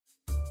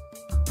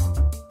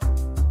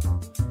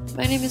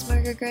My name is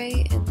Margaret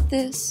Gray, and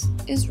this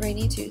is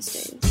Rainy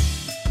Tuesdays.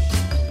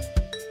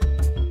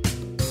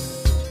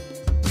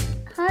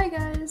 Hi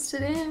guys,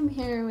 today I'm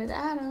here with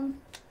Adam.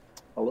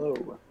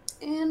 Hello.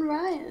 And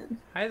Ryan.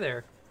 Hi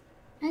there.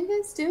 How you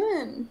guys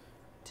doing?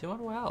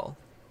 Doing well.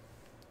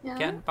 Yeah?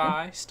 Getting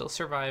by, still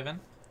surviving.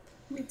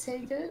 We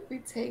take it.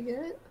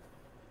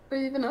 What are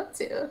you even up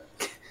to?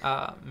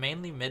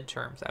 Mainly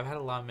midterms. I've had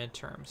a lot of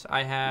midterms.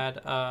 I had,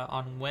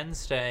 on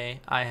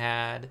Wednesday, I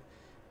had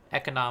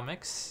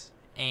economics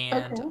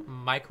and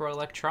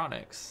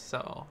microelectronics.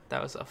 So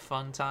that was a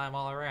fun time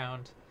all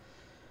around.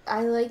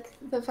 I like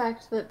the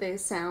fact that they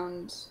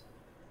sound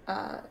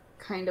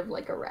kind of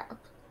like a rap.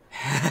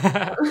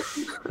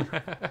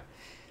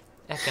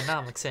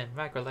 Economics and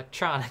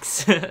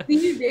microelectronics. There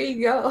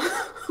you go.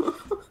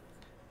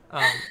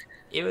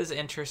 It was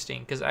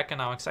interesting because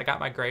economics, I got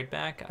my grade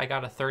back. I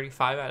got a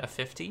 35 out of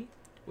 50,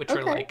 which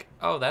are like,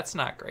 oh, that's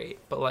not great.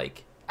 But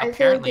like,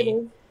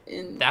 apparently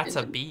that's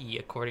a B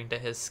according to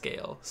his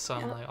scale. So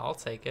I'm like, I'll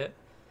take it.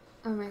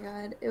 Oh my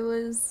god, it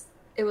was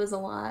a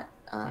lot.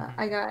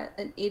 I got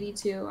an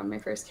 82 on my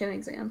first chem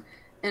exam,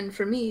 and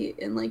for me,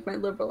 in like my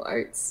liberal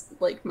arts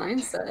like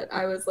mindset,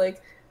 I was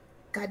like,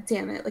 god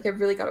damn it, like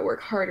I've really got to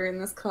work harder in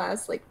this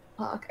class. Like,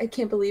 fuck, I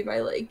can't believe I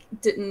like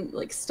didn't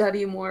like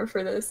study more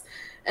for this.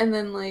 And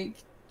then like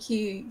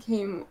he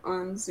came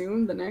on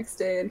Zoom the next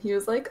day and he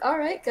was like, all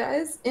right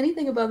guys,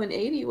 anything above an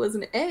 80 was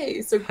an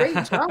A, so great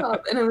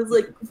job. And I was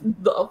like,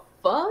 the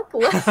fuck?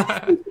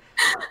 Like,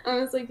 I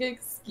was like,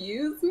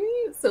 excuse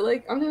me? So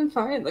like I'm doing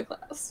fine in the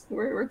class.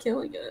 We're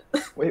killing it.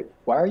 Wait,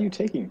 why are you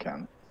taking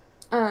chem?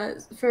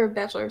 For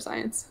Bachelor of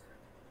Science.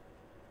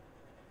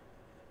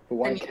 But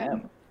why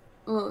chem?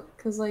 Well,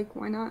 because like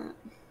why not?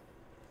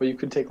 But you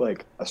could take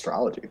like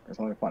astrology or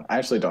something fun. I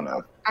actually don't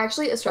know.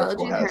 Actually,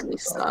 astrology apparently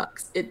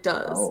sucks. It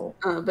does.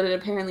 But it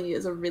apparently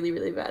is a really,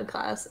 really bad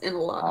class and a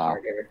lot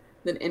harder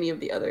than any of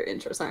the other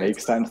intro science.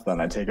 Makes sense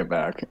then. I take it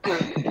back.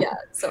 Yeah,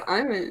 so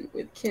I went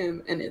with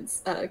Kim, and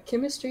it's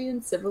chemistry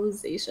and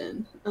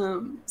civilization.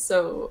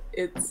 So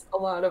it's a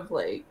lot of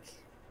like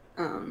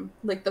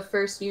the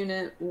first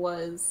unit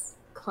was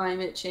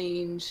climate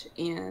change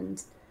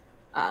and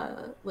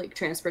like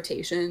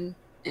transportation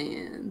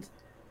and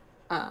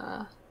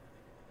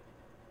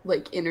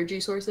like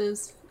energy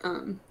sources,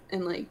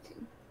 and like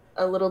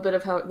a little bit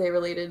of how they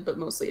related, but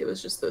mostly it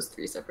was just those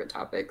three separate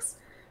topics.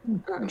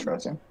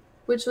 Interesting.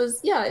 Which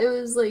was,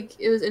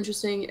 it was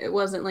interesting. It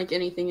wasn't like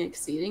anything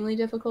exceedingly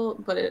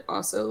difficult, but it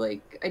also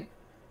like I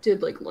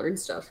did like learn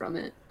stuff from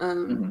it.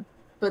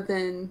 But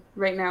then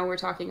right now we're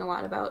talking a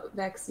lot about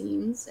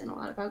vaccines and a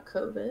lot about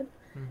COVID.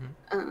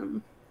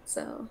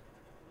 So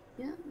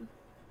yeah,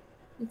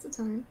 it's a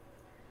time.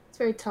 It's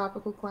a very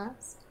topical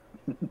class.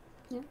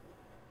 Yeah.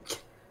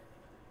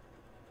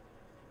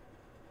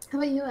 How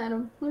about you,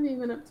 Adam? What have you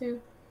been up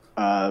to?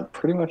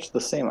 Pretty much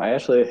the same. I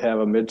actually have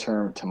a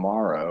midterm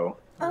tomorrow,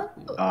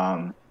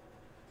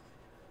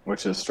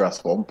 which is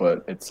stressful,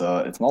 but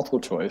it's multiple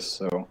choice,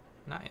 so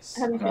nice.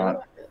 How do you feel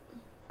about it?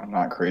 I'm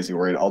not crazy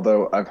worried.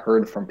 Although I've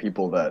heard from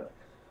people that,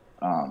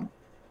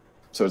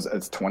 so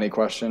it's 20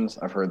 questions.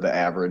 I've heard the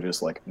average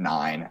is like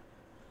 9,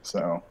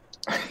 so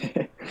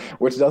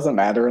which doesn't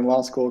matter in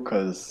law school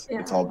because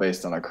it's all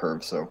based on a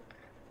curve, so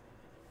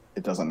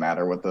it doesn't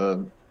matter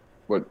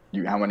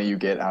how many you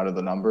get out of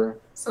the number.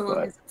 So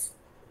long as it's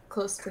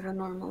close to the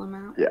normal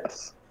amount.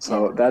 Yes.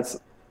 So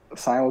that's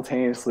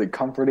simultaneously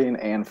comforting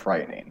and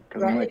frightening.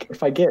 Because I'm like,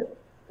 if I get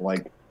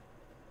like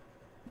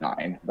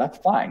 9, that's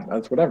fine.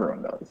 That's what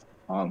everyone does.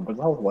 But it's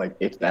also like,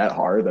 it's that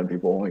hard that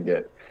people only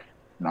get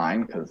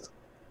 9 because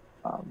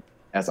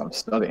as I'm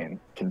studying,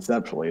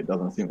 conceptually, it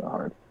doesn't seem that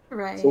hard.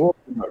 Right. So we'll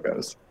see how it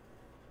goes.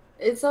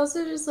 It's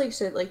also just like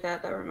shit like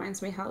that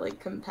reminds me how like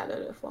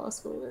competitive law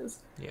school is.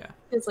 Yeah.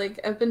 It's like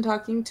I've been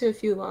talking to a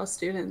few law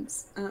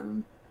students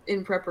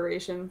in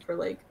preparation for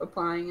like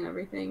applying and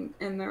everything,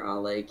 and they're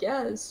all like,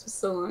 yeah, it's just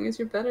so long as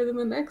you're better than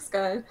the next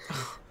guy.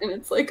 And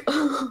it's like,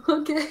 oh,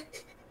 okay.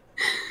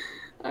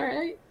 All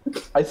right.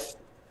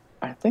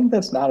 I think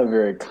that's not a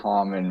very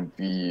common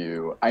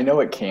view. I know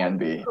it can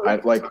be.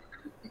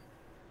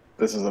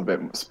 This is a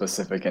bit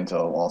specific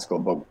into law school,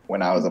 but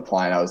when I was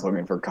applying, I was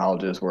looking for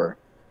colleges where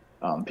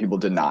people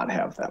did not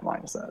have that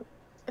mindset.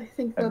 I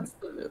think that's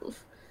the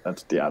move.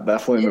 That's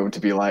definitely move to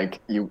be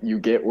like you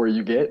get where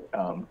you get,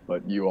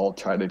 but you all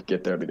try to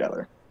get there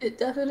together. It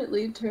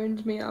definitely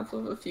turned me off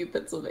of a few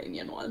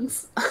Pennsylvanian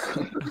ones.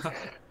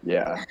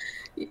 Yeah.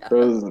 You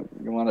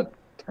want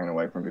to turn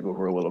away from people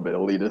who are a little bit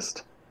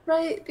elitist.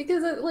 Right,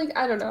 because it, like,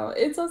 I don't know.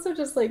 It's also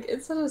just like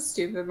it's such a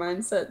stupid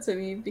mindset to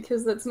me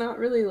because that's not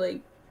really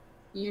like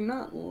you're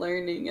not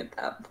learning at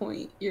that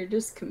point. You're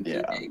just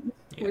competing,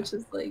 which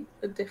is like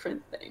a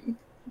different thing.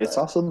 It's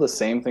also the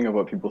same thing of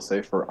what people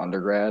say for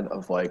undergrad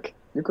of like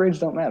your grades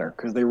don't matter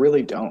because they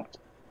really don't.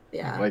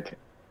 Yeah. Like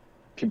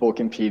people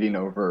competing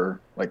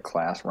over like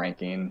class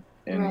ranking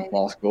in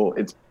law school,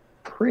 it's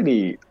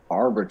pretty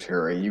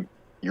arbitrary.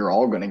 You're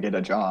all going to get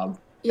a job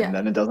and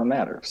then it doesn't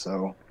matter.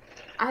 So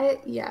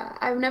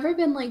I've never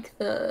been like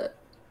the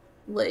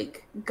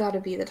like gotta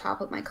be the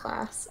top of my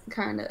class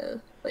kind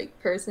of like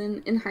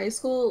person. In high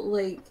school,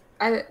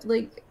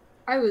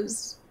 I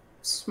was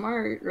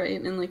smart, right?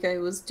 And like I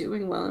was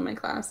doing well in my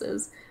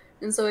classes.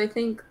 And so I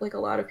think like a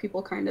lot of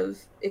people kind of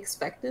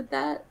expected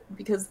that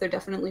because there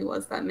definitely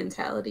was that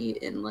mentality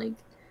in like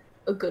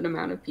a good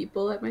amount of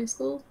people at my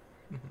school.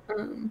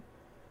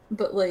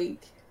 But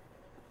like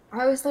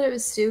I always thought it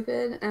was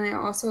stupid, and I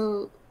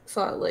also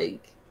thought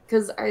like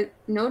because I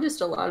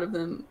noticed a lot of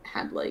them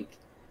had like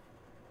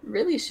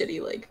really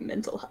shitty like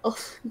mental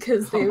health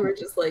because they were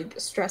just like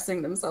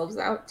stressing themselves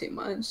out too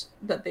much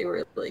that they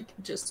were like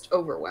just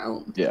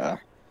overwhelmed. Yeah.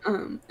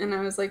 And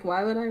I was like,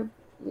 why would I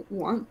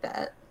want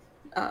that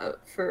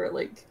for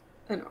like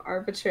an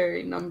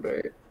arbitrary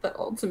number that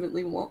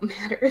ultimately won't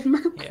matter in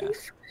my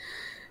life?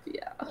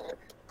 Yeah.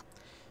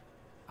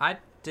 I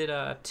did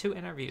 2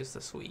 interviews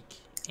this week,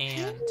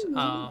 and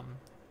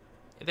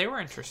they were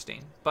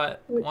interesting.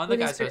 But one of the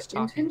guys I was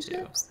talking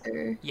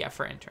to, yeah,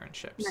 for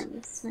internships.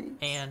 Nice.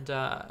 And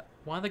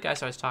one of the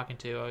guys I was talking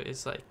to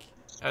is like,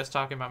 I was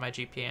talking about my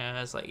GPA, and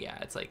I was like, yeah,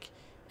 it's like,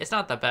 it's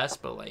not the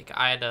best, but like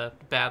I had a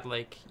bad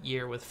like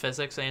year with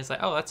physics, and he's like,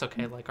 oh, that's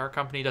okay. Like our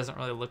company doesn't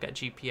really look at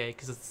GPA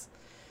because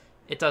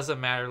it doesn't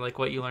matter like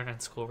what you learn in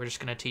school. We're just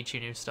gonna teach you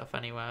new stuff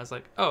anyway. I was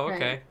like, oh,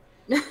 okay,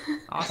 right.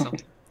 Awesome.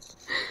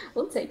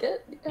 We'll take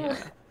it. Yeah.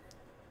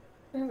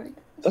 Oh,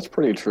 that's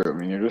pretty true. I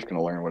mean, you're just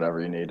gonna learn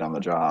whatever you need on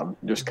the job.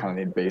 You just kind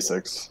of need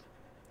basics.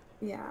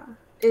 Yeah,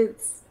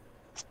 it's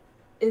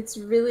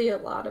really a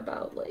lot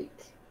about like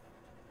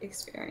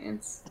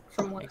experience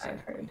from what I've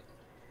heard.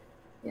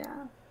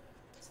 Yeah.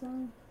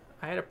 So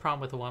I had a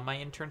problem with one of my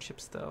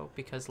internships though,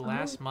 because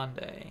last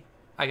Monday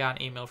I got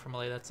an email from a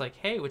lady that's like,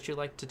 hey, would you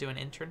like to do an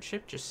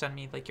internship? Just send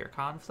me like your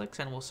conflicts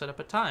and we'll set up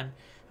a time.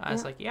 I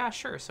was like, yeah,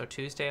 sure. So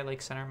Tuesday I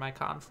like sent her my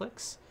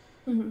conflicts,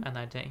 and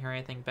I didn't hear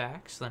anything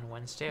back. So then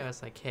Wednesday I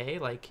was like, hey,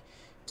 like,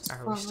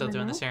 are we still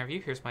doing this interview?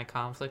 Here's my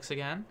conflicts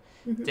again.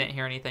 Didn't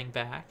hear anything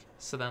back.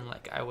 So then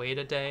like I wait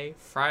a day.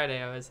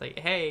 Friday I was like,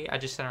 hey, I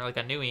just sent her like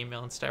a new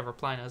email instead of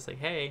replying. I was like,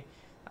 hey,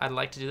 I'd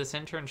like to do this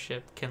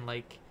internship. Can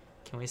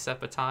we set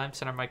up a time?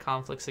 Send her my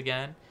conflicts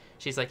again.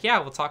 She's like, yeah,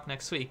 we'll talk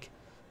next week.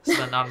 So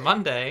then on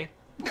Monday,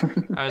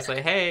 I was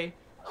like, hey,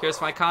 here's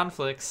my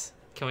conflicts.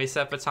 Can we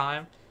set up a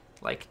time?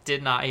 Like,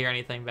 did not hear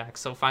anything back.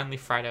 So finally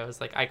Friday, I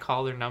was like, I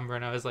called her number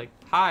and I was like,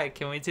 hi,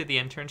 can we do the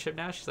internship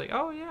now? She's like,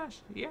 oh, yeah,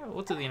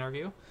 we'll do the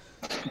interview.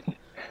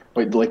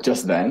 Wait, like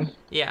just then?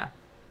 Yeah.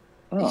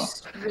 Oh.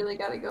 You really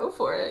got to go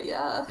for it,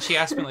 yeah. She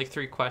asked me like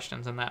 3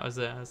 questions and that was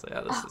it. I was like,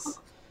 oh, this is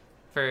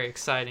very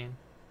exciting.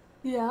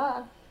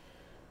 Yeah.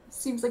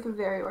 Seems like a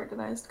very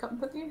organized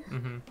company.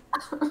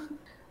 I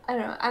don't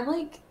know. I'm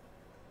like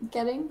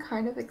getting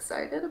kind of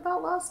excited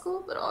about law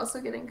school, but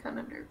also getting kind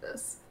of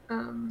nervous.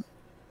 And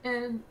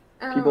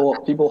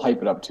people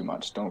hype it up too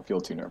much. Don't feel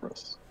too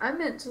nervous. I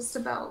meant just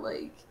about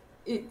like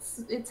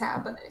it's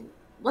happening.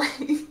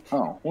 Like.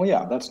 Oh well,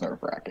 yeah, that's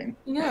nerve-wracking.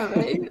 Yeah,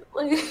 right.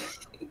 Like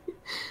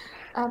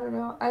I don't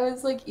know. I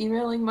was like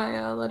emailing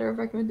my letter of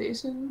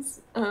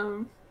recommendations.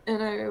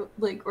 And I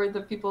like, or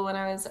the people when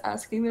I was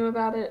asking them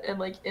about it, and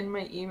like in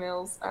my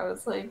emails, I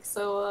was like,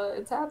 so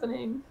it's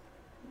happening.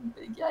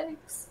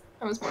 Yikes.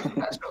 I was more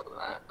professional than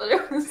that, but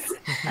it was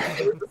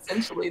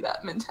essentially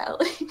that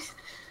mentality.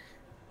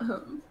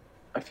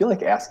 I feel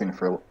like asking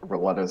for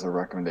letters of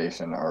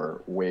recommendation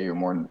are way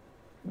more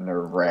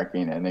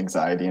nerve-wracking and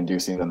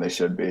anxiety-inducing than they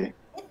should be.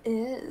 It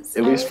is.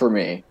 At least for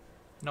me.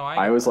 No,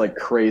 I was like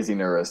crazy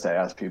nervous to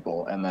ask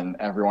people, and then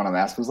everyone I'm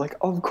asked was like,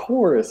 "Of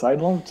course,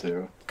 I'd love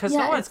to." Because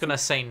no one's gonna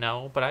say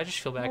no, but I just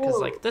feel bad because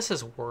like this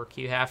is work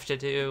you have to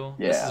do.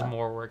 Yeah. This is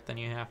more work than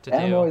you have to do.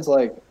 I'm always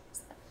like,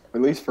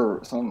 at least for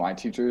some of my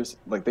teachers,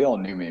 like they all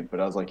knew me, but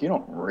I was like, you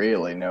don't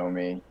really know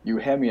me. You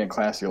had me in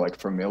class, you're like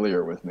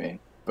familiar with me,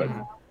 but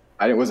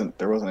there wasn't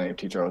any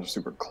teacher I was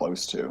super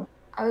close to.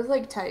 I was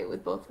like tight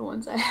with both the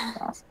ones I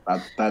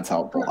had. That's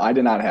helpful. I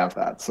did not have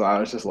that, so I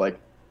was just like,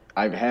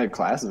 I've had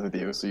classes with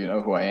you, so you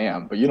know who I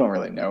am, but you don't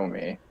really know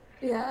me.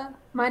 Yeah.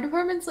 My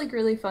department's like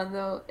really fun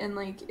though, and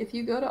like if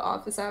you go to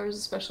office hours,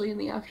 especially in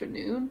the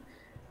afternoon,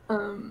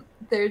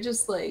 they're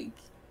just like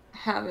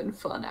having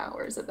fun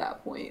hours at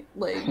that point.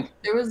 Like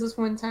there was this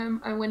one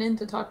time I went in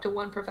to talk to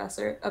one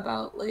professor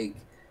about like,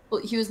 well,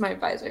 he was my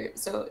advisor,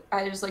 so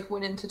I just like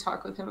went in to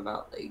talk with him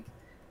about like,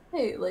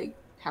 hey, like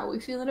how are we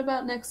feeling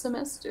about next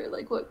semester?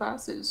 Like what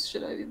classes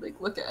should I like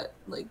look at?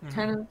 Like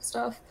kind of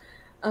stuff.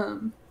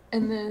 And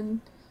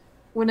then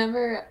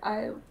whenever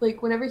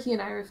he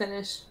and I were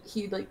finished,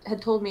 he like had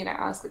told me to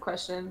ask the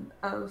question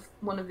of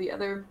one of the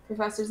other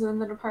professors in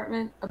the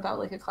department about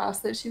like a class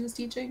that she was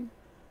teaching.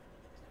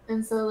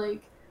 And so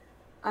like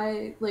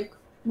I like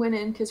went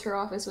in because her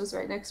office was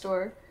right next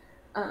door,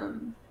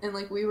 and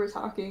like we were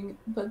talking,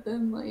 but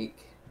then like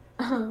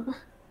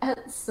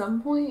at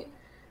some point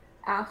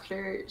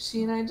after,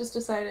 she and I just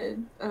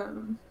decided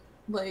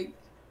like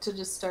to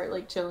just start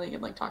like chilling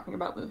and like talking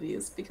about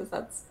movies because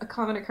that's a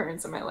common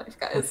occurrence in my life,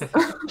 guys.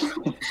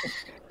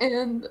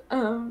 And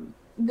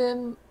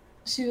then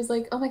she was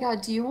like, oh my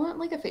god, do you want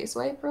like a face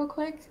wipe real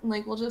quick? And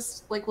like we'll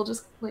just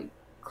like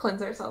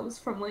cleanse ourselves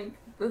from like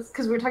this,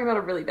 because we were talking about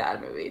a really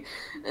bad movie,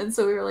 and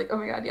so we were like, oh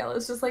my god, yeah,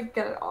 let's just like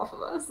get it off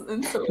of us.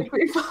 And so like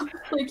we both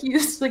like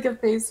used like a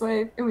face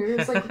wipe, and we were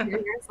just like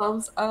clearing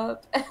ourselves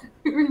up, and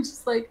we were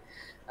just like,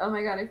 oh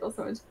my god, I feel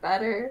so much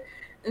better.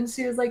 And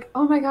she was like,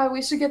 oh my god,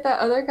 we should get that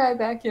other guy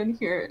back in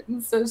here.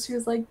 And so she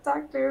was like,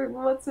 Doctor,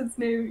 what's his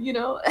name? You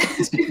know? And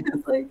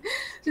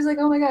she's like,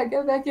 oh my god,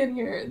 get back in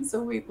here. And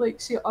so we like,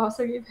 she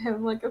also gave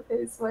him like a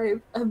face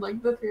wipe, and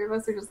like the three of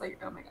us are just like,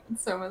 oh my god,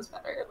 so much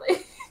better.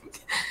 Like,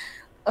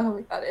 oh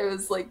my god, it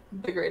was like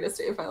the greatest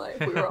day of my life.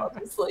 We were all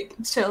just like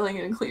chilling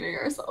and cleaning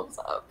ourselves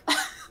up.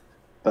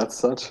 That's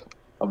such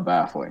a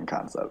baffling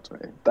concept to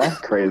me. That's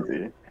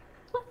crazy.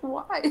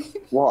 Why?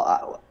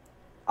 Well,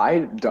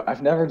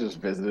 I've never just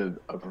visited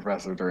a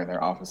professor during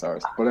their office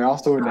hours, but I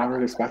also would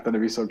never expect them to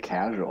be so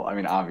casual. I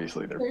mean,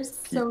 obviously they're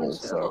people,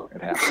 so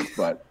it happens,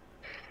 but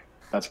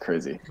that's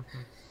crazy.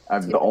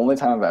 The only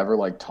time I've ever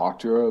like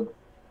talked to a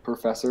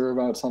professor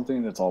about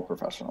something, it's all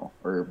professional,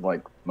 or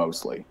like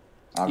mostly.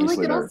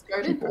 Obviously, it all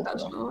started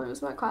professional. So. It was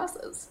about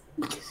classes.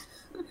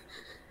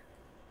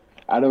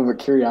 Out of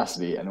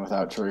curiosity and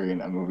without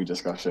triggering a movie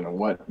discussion,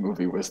 what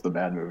movie was the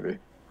bad movie?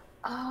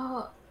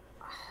 Oh,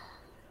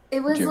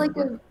 it was like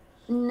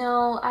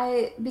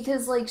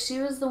because like she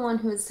was the one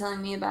who was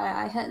telling me about it.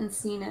 I hadn't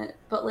seen it,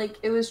 but like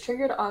it was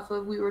triggered off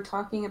of we were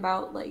talking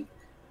about like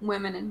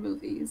women in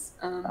movies,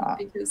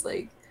 because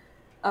like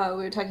we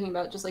were talking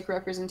about just like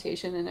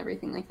representation and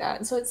everything like that.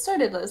 And so it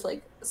started as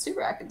like a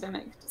super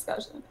academic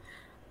discussion.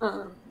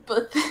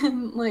 But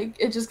then like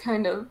it just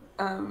kind of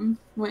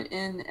went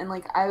in, and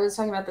like I was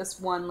talking about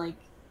this one like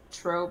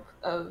trope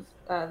of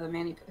the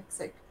Manny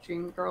Pixick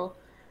dream girl,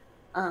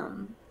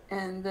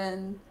 and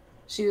then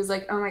she was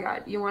like, oh my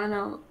god, you want to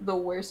know the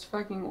worst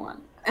fucking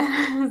one? And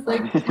I was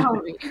like, tell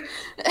me.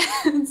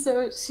 And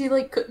so she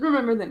like couldn't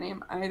remember the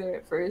name either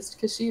at first,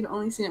 because she had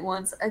only seen it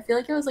once. I feel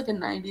like it was like a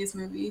 90s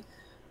movie,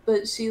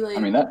 but she like,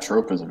 I mean, that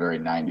trope is a very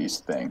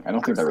 90s thing. I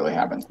don't think that really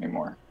happens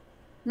anymore.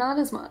 Not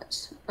as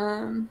much.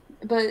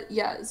 But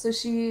yeah, so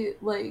she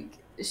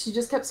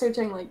just kept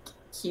searching like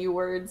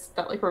keywords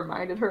that like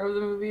reminded her of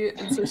the movie,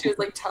 and so she was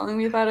like telling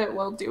me about it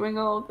while doing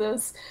all of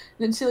this,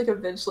 and then she like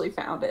eventually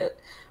found it.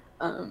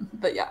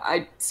 But yeah,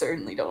 I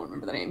certainly don't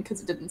remember the name because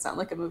it didn't sound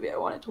like a movie I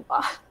wanted to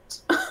watch.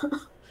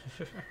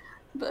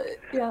 But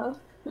yeah,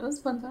 it was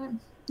a fun time.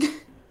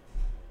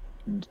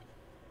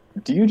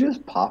 Do you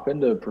just pop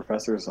into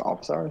professors'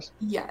 office hours?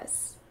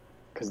 Yes.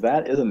 Because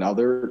that is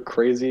another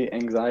crazy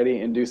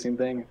anxiety-inducing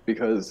thing,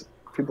 because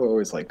people are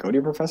always like, go to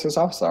your professor's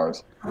office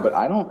hours. But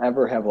I don't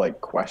ever have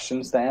like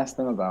questions to ask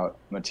them about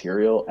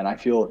material, and I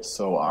feel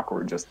so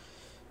awkward just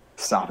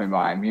stopping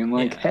by and being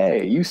like,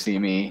 hey, you see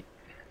me.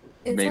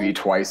 It's maybe like,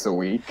 twice a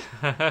week.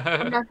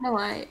 I'm not gonna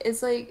lie.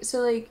 It's like, so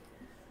like,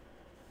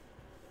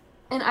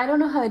 and I don't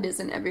know how it is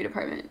in every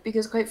department,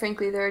 because quite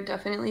frankly, there are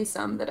definitely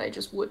some that I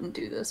just wouldn't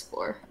do this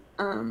for.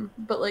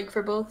 But like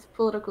for both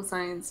political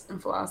science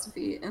and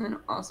philosophy, and then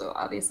also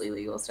obviously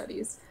legal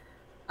studies,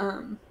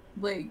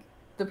 like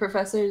the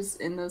professors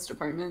in those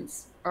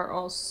departments are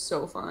all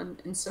so fun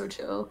and so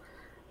chill,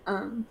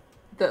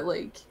 that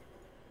like,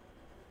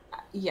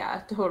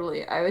 yeah,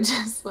 totally. I would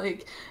just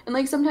like, and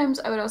like sometimes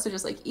I would also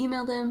just like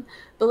email them,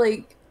 but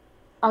like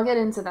I'll get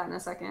into that in a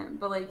second.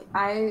 But like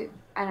I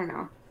don't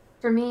know.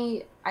 For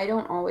me, I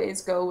don't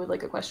always go with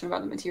like a question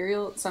about the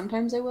material.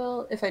 Sometimes I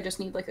will if I just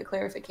need like a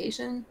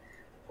clarification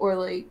or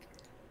like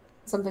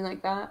something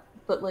like that.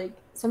 But like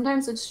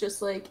sometimes it's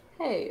just like,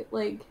 hey,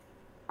 like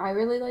I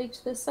really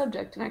liked this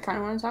subject and I kind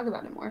of want to talk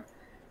about it more.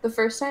 The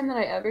first time that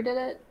I ever did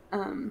it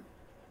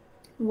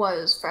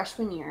was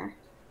freshman year.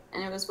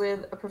 And it was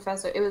with a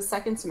professor. It was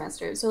second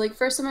semester. So, like,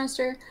 first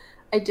semester,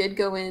 I did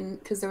go in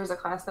because there was a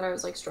class that I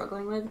was, like,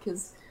 struggling with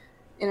because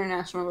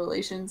international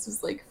relations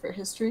is, like, for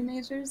history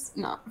majors,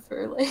 not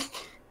for,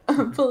 like,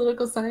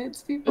 political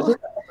science people.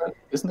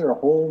 Isn't there a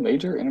whole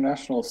major,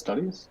 international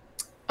studies?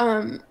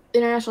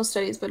 International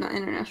studies, but not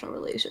international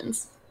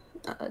relations.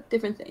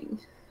 Different thing.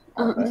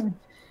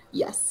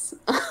 Yes.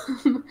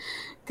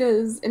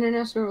 Because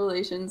international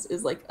relations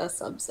is, like, a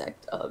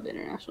subsect of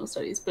international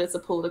studies, but it's a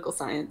political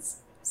science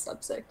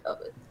subsect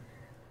of it,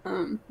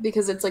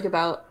 because it's like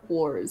about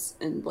wars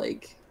and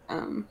like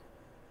like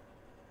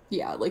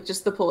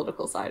just the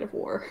political side of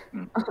war.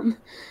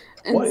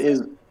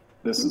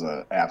 This is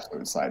an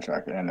absolute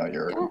sidetrack, and I know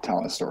you're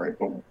telling a story,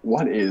 but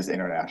what is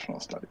international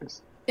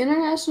studies?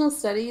 International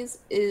studies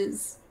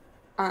is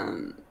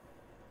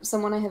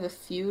someone I have a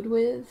feud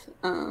with,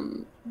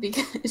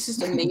 because it's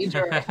just a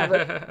major I have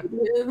a feud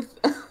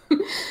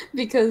with,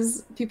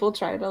 because people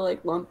try to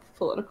like lump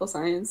political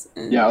science.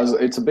 And,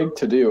 it's a big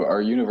to-do.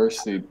 Our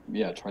university,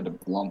 tried to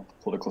lump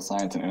political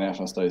science and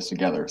international studies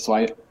together. So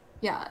and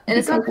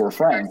because we're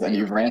friends, and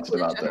you've ranted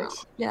about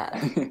this. Yeah,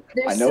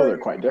 I know they're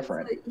quite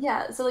different.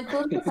 So like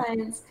political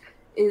science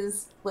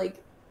is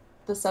like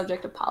the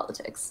subject of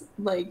politics.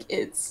 Like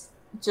it's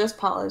just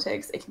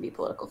politics. It can be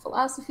political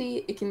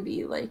philosophy. It can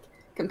be like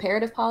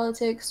comparative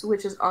politics,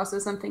 which is also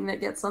something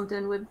that gets lumped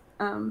in with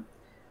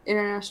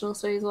international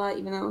studies a lot,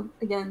 even though,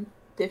 again,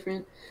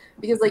 different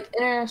because like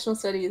international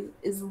studies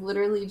is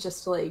literally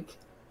just like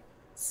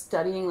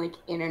studying like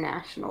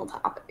international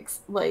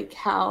topics, like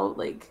how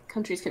like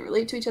countries can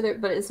relate to each other,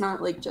 but it's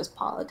not like just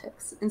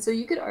politics. And so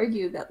you could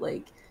argue that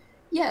like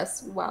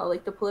yes, while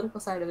like the political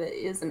side of it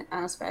is an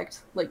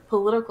aspect, like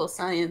political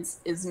science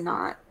is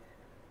not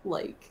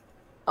like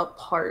a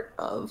part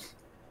of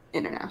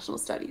international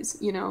studies,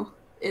 you know?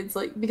 It's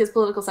like because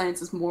political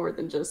science is more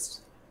than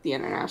just the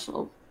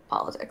international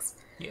politics.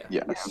 Yeah.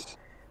 Yes.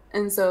 Yeah.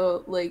 And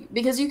so like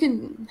because you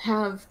can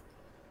have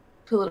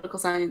political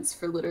science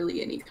for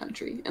literally any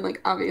country, and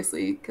like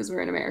obviously because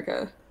we're in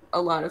America,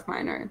 a lot of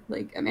mine are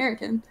like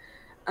American,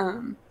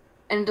 and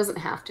it doesn't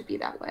have to be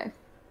that way,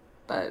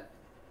 but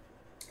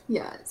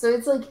yeah, so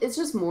it's like it's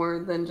just more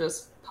than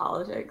just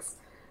politics,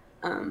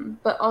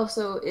 but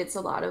also it's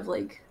a lot of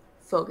like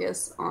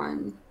focus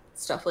on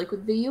stuff like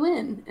with the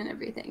UN and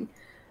everything,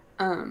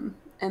 and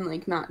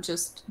like not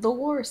just the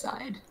war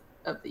side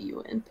of the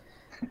UN,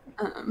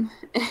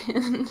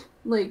 and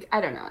like I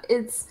don't know,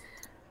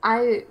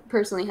 I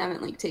personally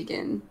haven't like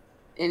taken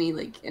any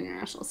like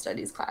international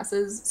studies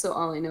classes, so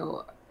all I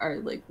know are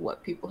like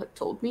what people have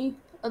told me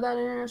about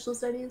international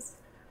studies,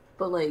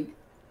 but like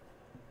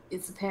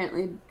it's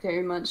apparently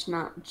very much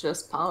not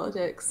just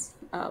politics,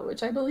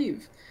 which I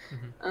believe.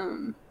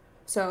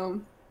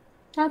 So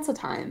that's a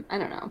time. I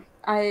don't know.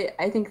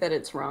 I think that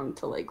it's wrong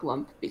to like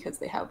lump because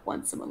they have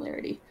one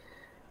similarity,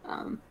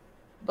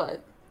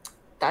 but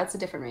that's a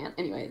different rant.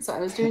 Anyway, so I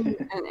was doing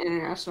an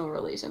international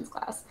relations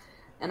class,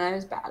 and I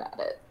was bad at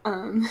it.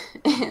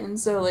 And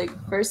so like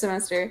first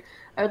semester,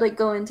 I would like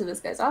go into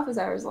this guy's office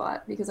hours a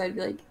lot because I'd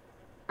be like,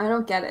 I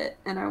don't get it,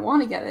 and I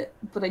want to get it,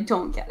 but I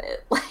don't get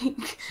it.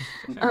 Like,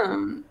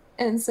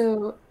 and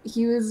so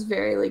he was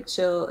very like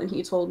chill, and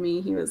he told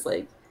me, he was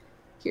like,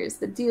 here's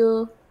the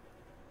deal.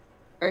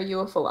 Are you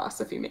a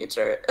philosophy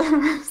major? And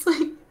I was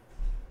like,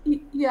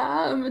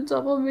 yeah, I'm a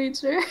double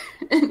major.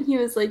 And he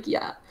was like,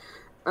 yeah,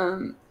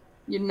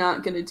 you're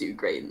not gonna do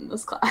great in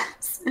this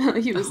class.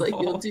 He was like,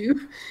 you'll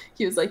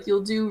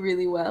do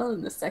really well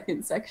in the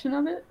second section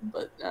of it,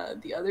 but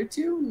the other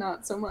two,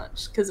 not so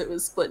much, because it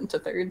was split into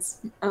thirds.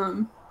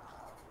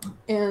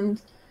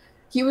 And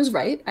he was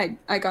right.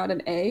 I got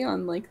an A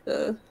on like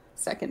the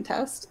second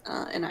test,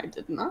 and I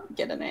did not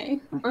get an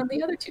A on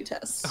the other two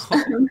tests.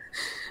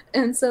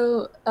 And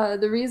so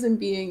the reason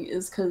being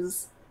is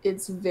because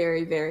it's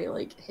very, very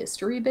like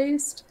history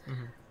based,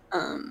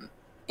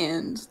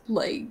 and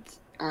like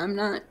I'm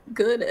not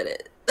good at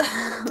it.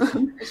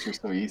 It's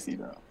just so easy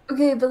though.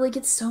 Okay, but like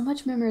it's so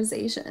much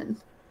memorization.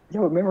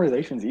 Yeah, but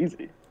memorization's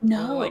easy.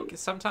 No, well, like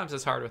sometimes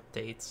it's hard with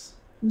dates.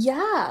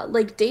 Yeah,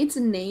 like dates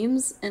and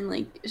names and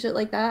like shit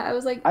like that. I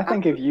was like, I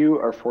think if you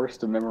are forced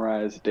to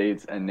memorize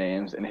dates and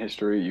names in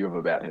history, you have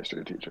a bad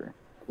history teacher.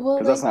 Well,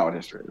 because that's not what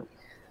history is.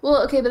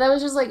 Well, okay, but that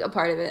was just like a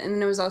part of it, and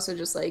then it was also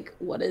just like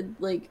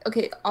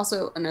okay.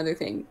 Also, another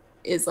thing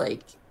is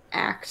like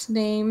act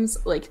names,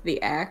 like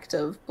the act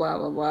of blah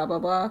blah blah blah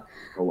blah.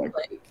 Or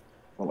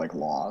like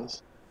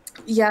laws.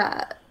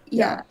 Yeah.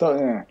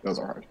 Those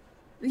are hard.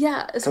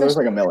 Yeah, because there's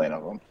like a million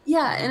of them.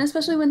 Yeah, and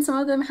especially when some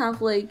of them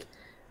have like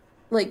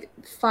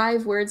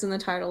 5 words in the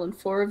title and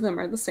 4 of them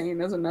are the same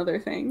as another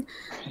thing.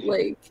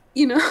 Like,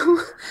 you know,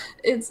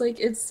 it's like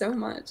it's so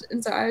much.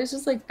 And so I was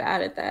just like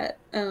bad at that.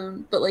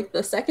 But like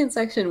the second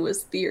section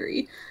was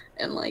theory,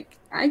 and like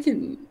I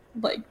can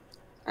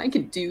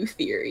do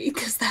theory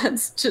because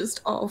that's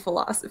just all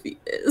philosophy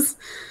is.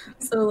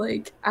 So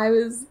like I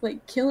was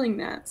like killing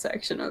that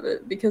section of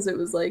it because it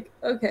was like,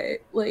 okay,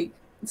 like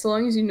so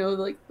long as you know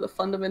like the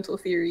fundamental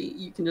theory,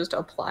 you can just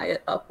apply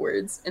it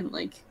upwards and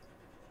like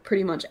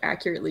pretty much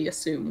accurately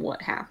assume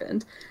what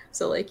happened.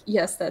 So like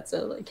yes, that's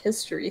a like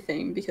history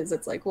thing because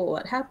it's like, well,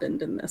 what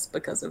happened in this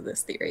because of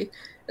this theory?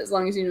 As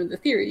long as you know the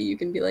theory, you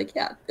can be like,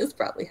 yeah, this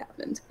probably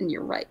happened and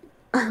you're right.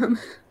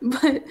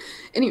 But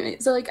anyway,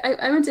 so like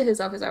I went to his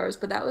office hours,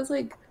 but that was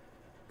like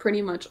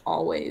pretty much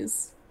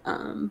always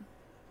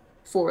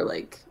for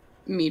like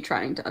me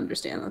trying to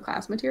understand the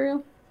class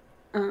material.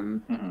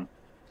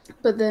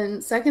 But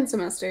then second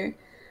semester,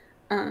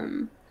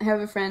 I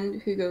have a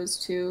friend who goes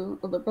to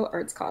a liberal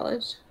arts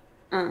college,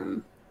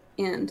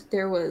 and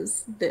there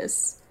was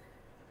this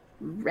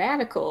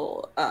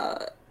radical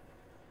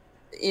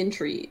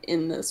entry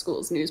in the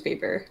school's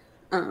newspaper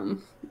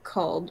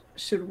called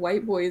 "Should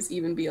White Boys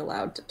Even Be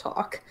Allowed to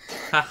Talk?"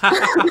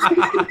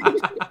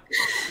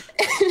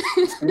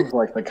 Seems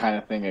like the kind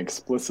of thing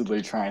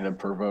explicitly trying to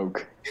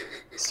provoke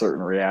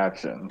certain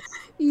reactions.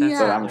 Yeah,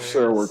 so I'm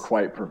sure we're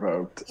quite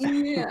provoked.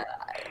 Yeah,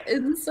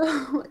 and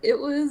so it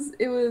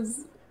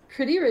was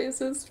pretty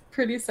racist,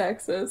 pretty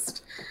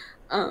sexist,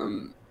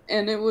 and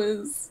it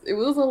was a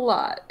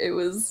lot. It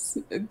was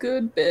a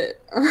good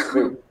bit.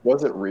 Wait,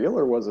 was it real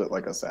or was it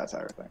like a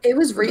satire thing? It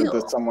was real.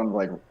 Did someone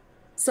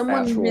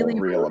really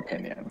real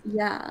opinion?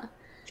 Yeah,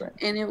 Strange.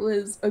 And it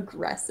was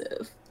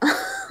aggressive.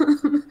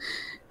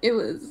 It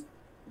was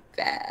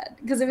bad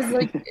because it was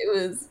like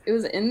it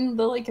was in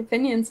the like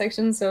opinion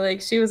section, so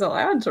like she was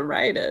allowed to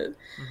write it.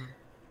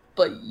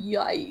 But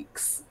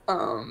yikes,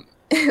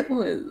 it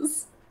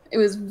it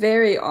was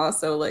very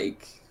also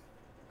like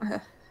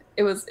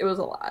it was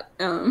a lot.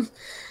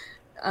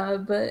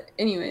 But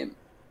anyway,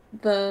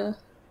 the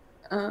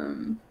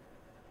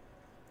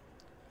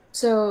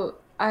so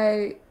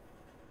I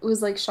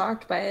was like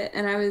shocked by it,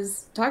 and I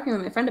was talking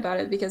with my friend about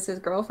it because his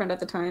girlfriend at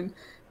the time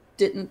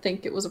didn't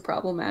think it was a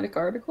problematic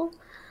article.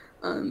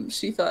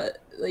 She thought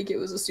like it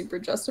was a super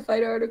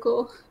justified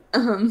article.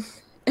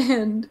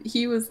 And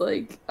he was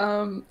like,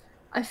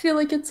 I feel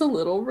like it's a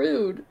little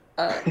rude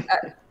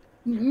at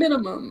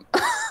minimum.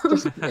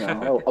 Just,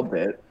 a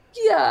bit.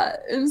 Yeah,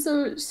 and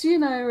so she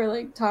and I were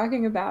like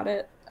talking about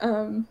it.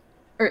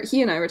 Or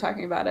he and I were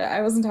talking about it.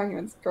 I wasn't talking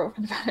with his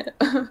girlfriend about it.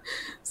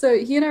 So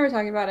he and I were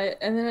talking about it,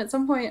 and then at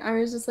some point I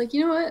was just like,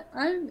 you know what?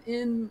 I'm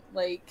in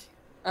like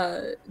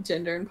a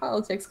gender and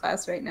politics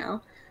class right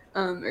now,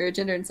 or a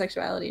gender and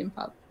sexuality and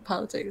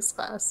politics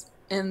class,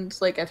 and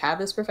like I've had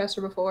this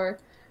professor before,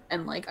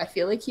 and like I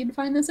feel like he'd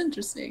find this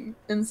interesting,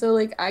 and so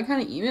like I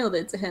kind of emailed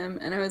it to him,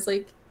 and I was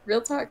like,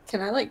 real talk,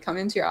 can I like come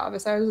into your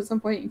office hours at some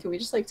point and can we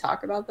just like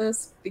talk about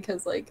this,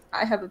 because like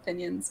I have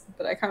opinions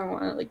but I kind of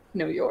want to like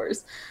know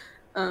yours.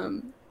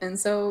 And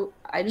so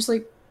I just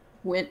like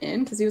went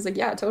in because he was like,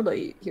 yeah,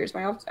 totally, here's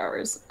my office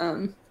hours.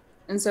 And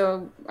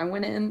so I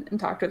went in and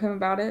talked with him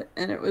about it,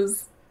 and it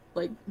was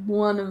like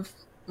one of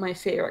my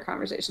favorite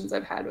conversations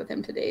I've had with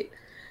him to date,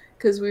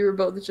 because we were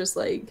both just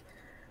like,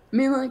 I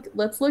mean, like,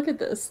 let's look at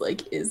this.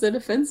 Like, is it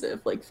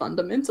offensive, like,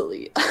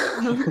 fundamentally?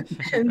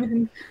 And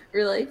then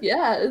we're like,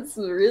 yeah, it's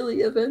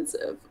really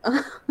offensive.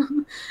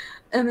 And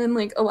then,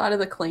 like, a lot of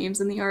the claims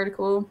in the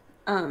article,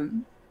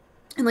 and,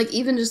 like,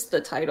 even just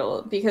the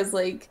title, because,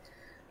 like,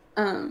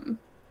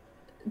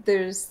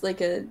 there's,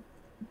 like, a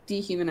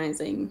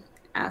dehumanizing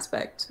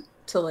aspect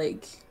to,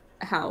 like,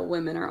 how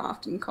women are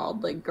often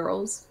called, like,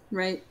 girls,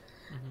 right?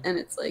 Mm-hmm. And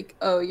it's like,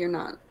 oh, you're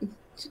not...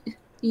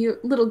 you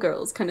little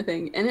girls kind of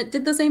thing, and it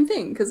did the same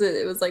thing because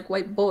it was like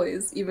white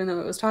boys, even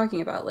though it was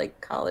talking about like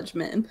college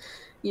men,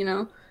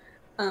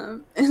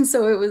 and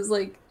so it was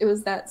like it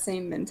was that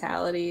same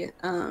mentality,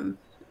 and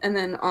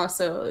then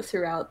also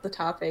throughout the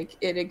topic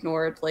it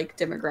ignored like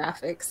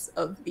demographics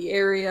of the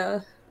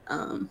area,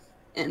 and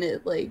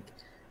it like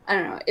I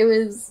don't know, it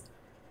was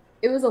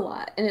a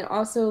lot, and it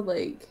also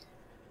like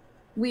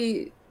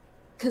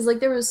because like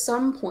there was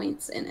some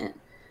points in it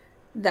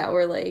that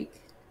were like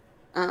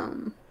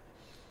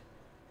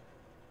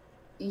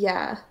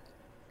yeah,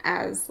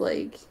 as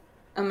like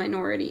a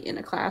minority in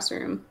a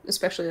classroom,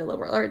 especially a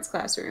liberal arts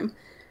classroom,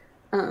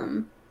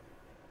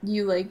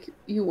 you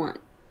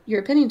want your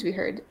opinion to be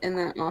heard, and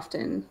that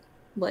often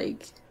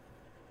like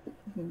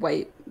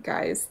white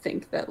guys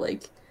think that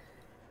like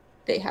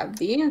they have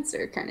the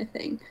answer kind of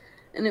thing.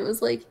 And it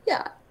was like,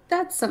 yeah,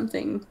 that's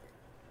something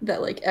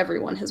that like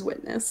everyone has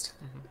witnessed.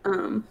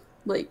 Mm-hmm.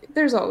 Like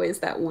there's always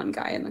that one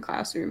guy in the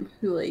classroom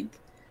who like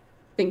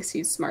thinks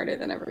he's smarter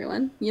than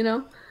everyone,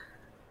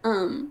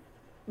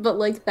 but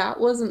like that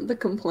wasn't the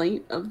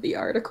complaint of the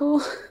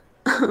article.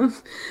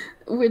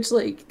 Which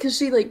like because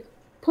she like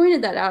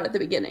pointed that out at the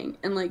beginning,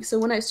 and like so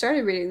when I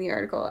started reading the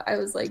article I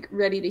was like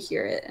ready to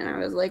hear it, and I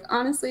was like,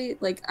 honestly,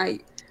 like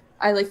I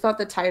like thought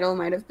the title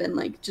might have been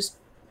like just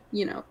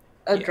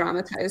a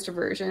dramatized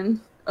version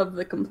of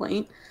the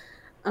complaint,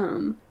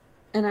 and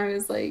I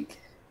was like,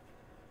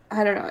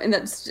 I don't know, and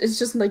it's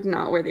just like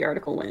not where the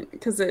article went,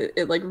 because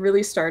it like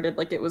really started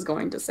like it was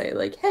going to say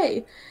like,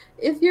 hey,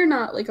 if you're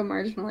not like a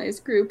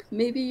marginalized group,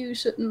 maybe you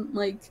shouldn't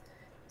like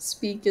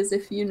speak as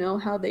if you know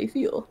how they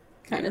feel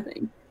kind of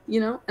thing,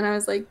 and I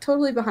was like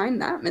totally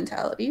behind that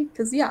mentality,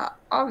 because yeah,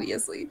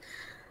 obviously,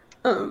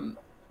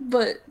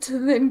 but to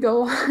then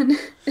go on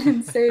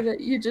and say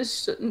that you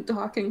just shouldn't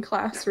talk in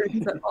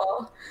classrooms at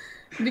all,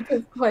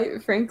 because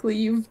quite frankly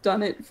you've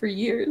done it for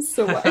years,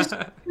 so why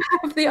should you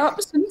have the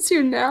option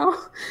to now,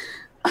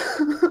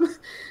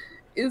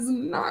 is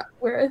not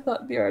where I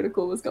thought the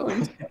article was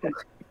going to go.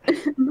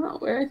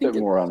 Not where I think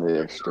more on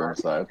the extreme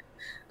side.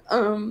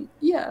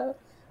 Yeah,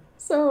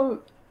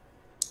 so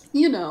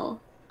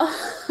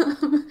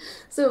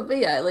so but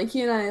yeah, like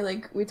he and I,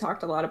 like we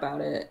talked a lot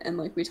about it, and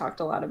like we talked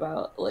a lot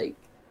about like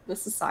the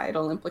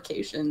societal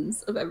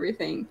implications of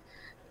everything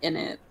in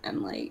it,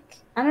 and like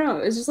I don't know,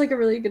 it was just like a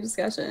really good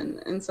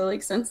discussion. And so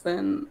like since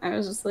then I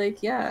was just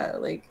like, yeah,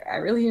 like I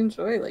really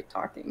enjoy like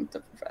talking to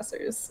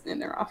professors in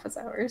their office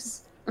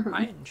hours.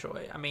 I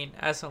mean,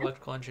 as an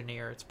electrical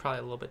engineer it's probably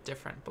a little bit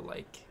different, but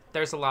like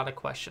there's a lot of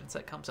questions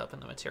that comes up in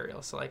the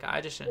material, so like I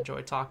just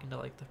enjoy talking to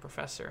like the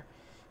professor.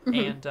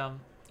 Mm-hmm. And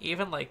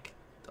even like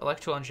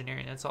electrical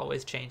engineering, it's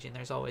always changing,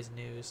 there's always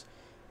news.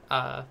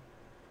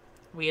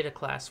 We had a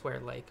class where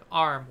like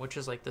ARM, which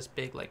is like this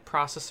big like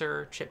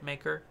processor chip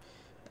maker,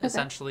 okay,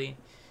 essentially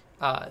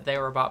they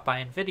were bought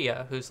by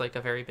NVIDIA, who's like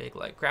a very big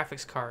like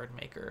graphics card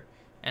maker.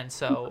 And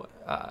so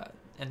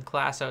in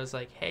class I was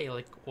like, hey,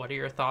 like what are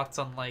your thoughts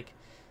on like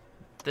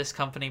this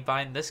company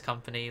buying this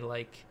company?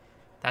 Like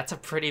that's a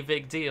pretty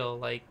big deal,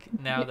 like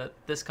now that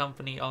this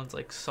company owns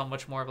like so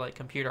much more of like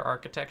computer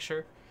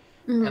architecture.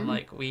 Mm-hmm. And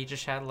like we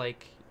just had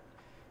like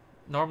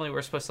normally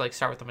we're supposed to like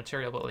start with the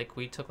material, but like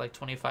we took like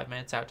 25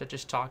 minutes out to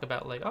just talk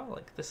about like, oh,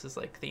 like this is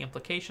like the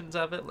implications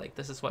of it, like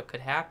this is what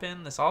could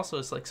happen, this also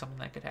is like something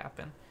that could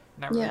happen,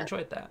 and I really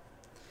enjoyed that.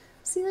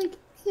 See, like,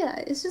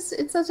 yeah, it's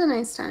such a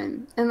nice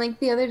time. And like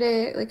the other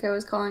day, like I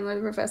was calling with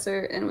a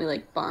professor and we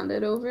like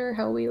bonded over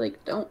how we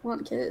like don't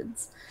want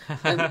kids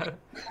and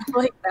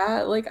like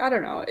that. Like, I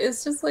don't know,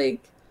 it's just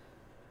like,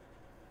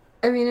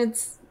 I mean,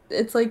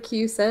 it's like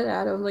you said,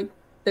 Adam, like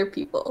they're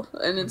people,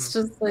 and it's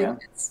just like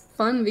it's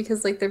fun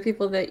because like they're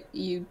people that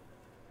you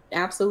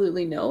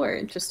absolutely know are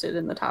interested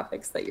in the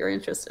topics that you're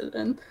interested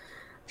in,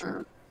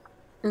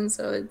 and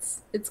so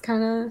it's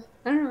kind of,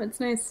 I don't know, it's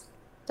nice.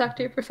 Talk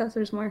to your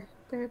professors more.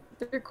 They're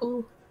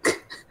cool.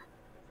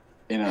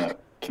 In a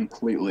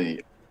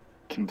completely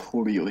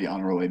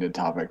unrelated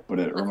topic, but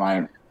it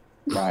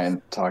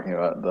Ryan talking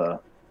about the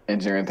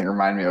engineering thing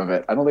reminded me of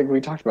it. I don't think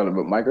we talked about it,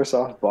 but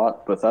Microsoft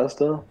bought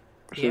Bethesda,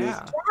 which is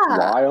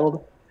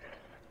wild.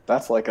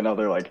 That's like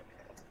another like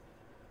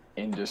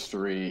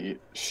industry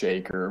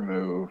shaker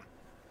move.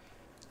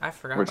 I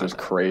forgot which is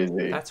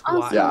crazy. That's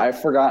wild. Yeah,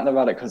 I've forgotten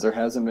about it because there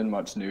hasn't been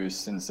much news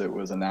since it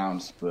was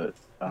announced, but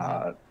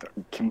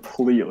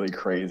completely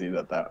crazy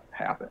that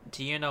happened.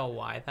 Do you know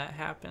why that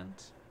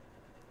happened?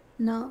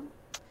 No.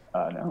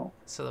 No.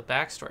 So the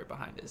backstory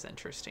behind it is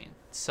interesting.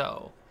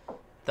 So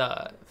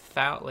the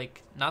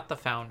not the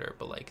founder,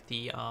 but like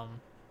the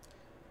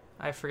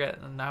I forget,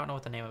 I don't know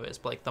what the name of it is,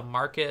 but like the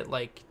market,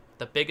 like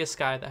the biggest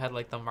guy that had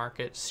like the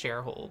market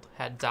sharehold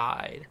had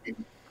died.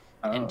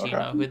 And do you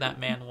know who that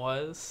man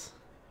was?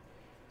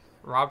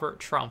 Robert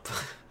Trump.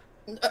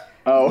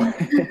 Oh,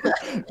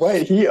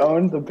 wait, he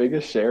owned the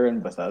biggest share in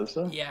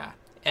Bethesda? Yeah.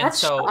 And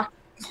so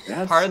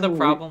part of the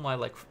problem why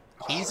like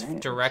he's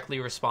directly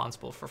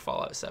responsible for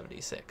Fallout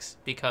 76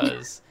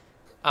 because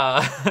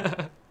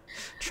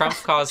Trump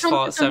caused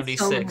Fallout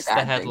 76 the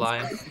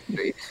headline.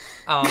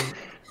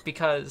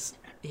 Because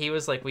he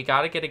was like, we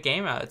got to get a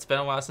game out. It's been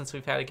a while since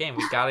we've had a game.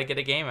 We got to get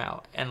a game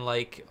out. And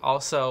like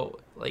also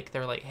like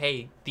they're like,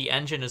 hey, the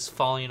engine is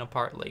falling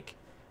apart. Like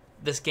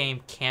this game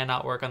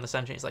cannot work on this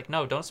engine. He's like,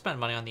 no, don't spend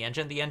money on the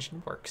engine. The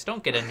engine works.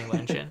 Don't get a new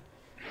engine.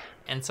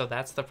 And so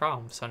that's the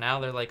problem. So now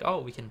they're like,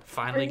 oh, we can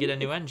finally get a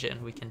new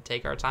engine. We can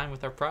take our time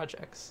with our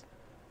projects.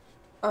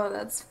 Oh,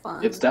 that's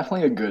fun. It's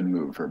definitely a good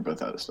move for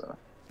Bethesda.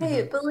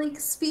 Hey, but like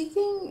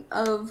speaking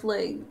of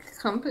like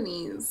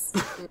companies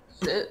and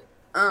shit,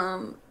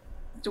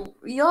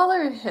 y'all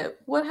are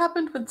hip. What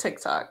happened with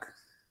TikTok?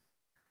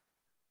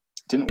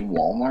 Didn't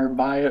Walmart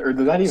buy it, or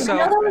did that even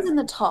happen? I know that was in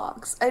the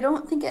talks. I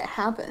don't think it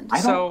happened.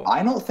 I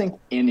don't think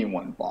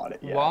anyone bought it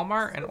yet.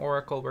 Walmart and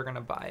Oracle were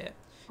gonna buy it,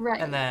 right?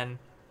 And then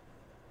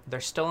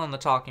they're still in the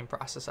talking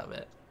process of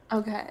it.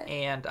 Okay.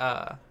 And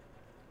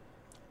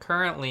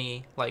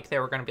currently, like they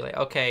were gonna be like,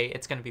 okay,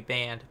 it's gonna be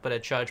banned, but a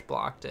judge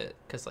blocked it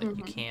because like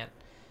you can't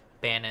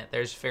ban it.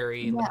 There's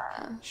very like,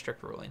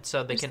 strict rulings,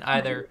 so they can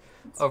either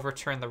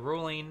overturn the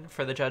ruling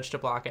for the judge to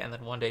block it, and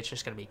then one day it's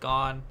just gonna be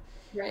gone.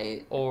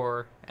 Right.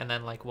 And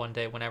then like one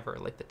day whenever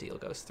like the deal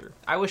goes through.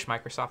 I wish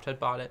Microsoft had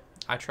bought it.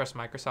 I trust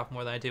Microsoft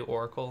more than I do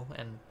Oracle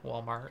and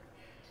Walmart.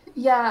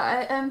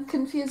 Yeah, I'm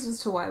confused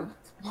as to why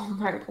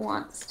Walmart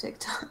wants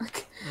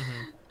TikTok.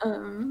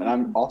 And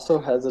I'm also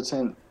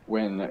hesitant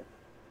when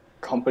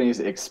companies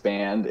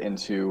expand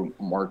into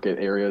market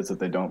areas that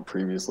they don't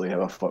previously have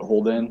a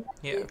foothold in.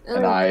 Yeah.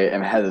 And I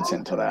am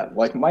hesitant to that.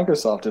 Like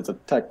Microsoft is a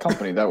tech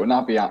company that would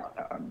not be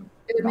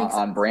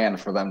on brand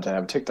for them to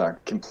have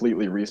TikTok.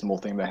 Completely reasonable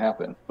thing to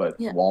happen. But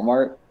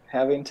Walmart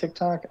having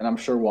TikTok, and I'm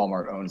sure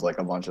Walmart owns like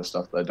a bunch of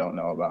stuff that I don't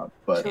know about.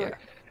 But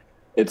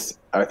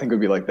I think it would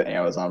be like the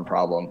Amazon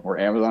problem, where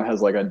Amazon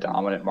has like a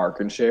dominant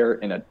market share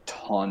in a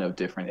ton of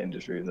different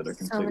industries that are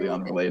completely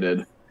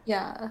unrelated.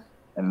 Yeah.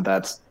 And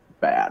that's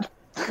bad.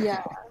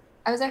 Yeah.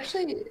 I was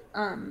actually,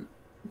 fun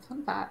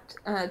fact,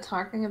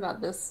 talking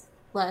about this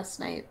last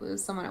night with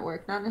someone at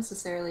work, not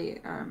necessarily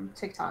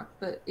TikTok,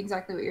 but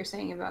exactly what you're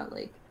saying about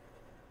like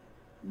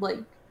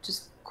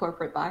just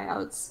corporate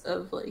buyouts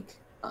of like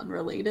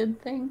unrelated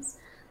things.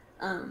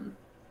 And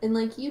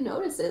like you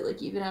notice it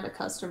like even at a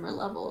customer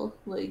level,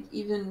 like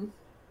even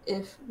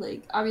if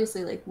like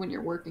obviously like when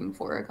you're working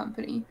for a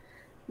company,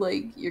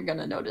 like you're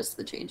gonna notice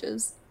the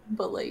changes,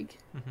 but like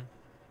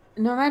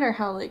no matter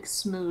how like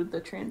smooth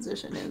the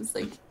transition is,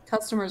 like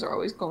customers are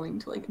always going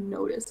to like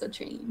notice a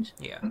change.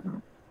 Yeah.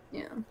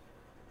 Yeah.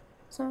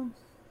 So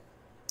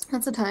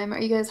that's a time. Are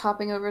you guys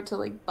hopping over to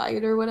like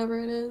Byte or whatever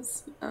it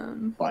is?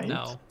 Byte?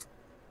 No.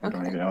 I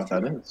don't even know what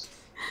that is.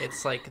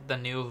 It's like the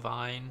new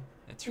Vine.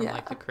 It's from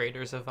like the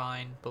creators of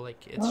Vine, but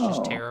like it's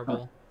just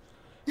terrible.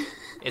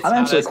 It's I'm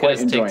not actually as quite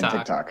good as enjoying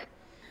TikTok.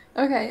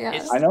 Okay,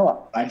 yeah. I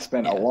know I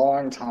spent a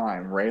long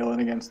time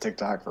railing against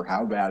TikTok for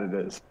how bad it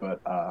is, but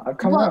I've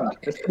come around.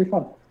 It's pretty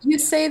fun. You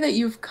say that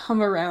you've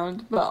come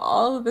around, but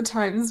all of the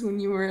times when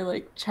you were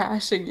like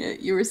trashing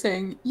it, you were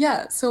saying,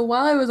 yeah, so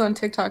while I was on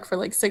TikTok for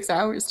like 6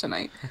 hours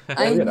tonight,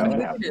 I hated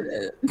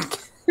it.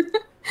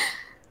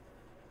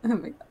 Oh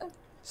my god.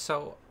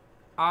 So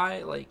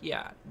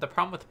the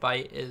problem with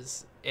Byte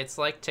is it's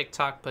like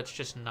TikTok, but it's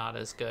just not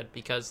as good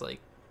because like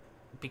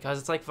because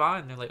it's like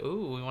Vine. They're like,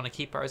 ooh, we want to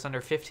keep ours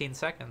under 15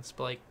 seconds,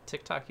 but like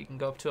TikTok, you can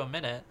go up to a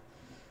minute.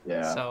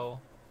 Yeah. So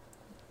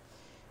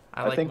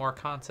I like more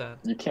content.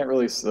 You can't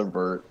really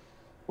subvert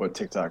what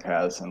TikTok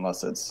has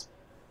unless it's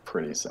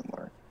pretty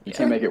similar. You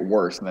can't make it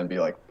worse and then be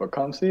like, but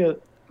come see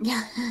it.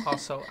 Yeah.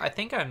 Also, I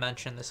think I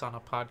mentioned this on a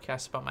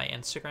podcast about my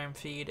Instagram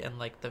feed and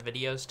like the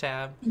videos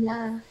tab.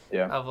 Yeah.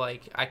 Of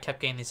like, I kept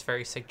getting these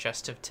very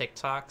suggestive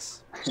TikToks.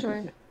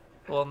 Sure.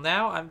 Well,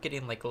 now I'm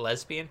getting like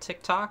lesbian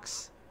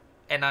TikToks,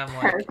 and I'm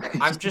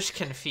like, I'm just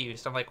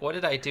confused. I'm like, what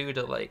did I do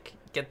to like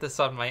get this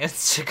on my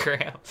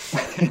Instagram?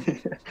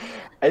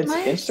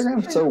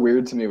 Instagram's so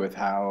weird to me with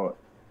how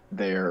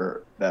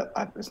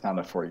it's not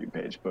a For You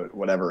page, but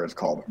whatever it's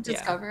called.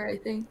 Discover, I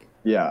think.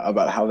 Yeah,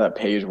 about how that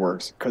page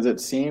works, because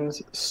it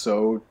seems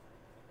so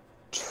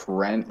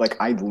trend. Like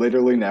I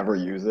literally never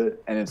use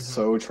it, and it's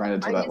so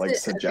trended to that like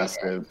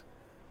suggestive,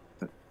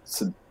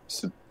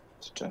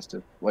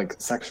 suggestive, like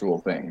sexual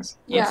things.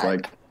 Yeah. It's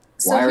like,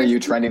 why are you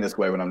trending this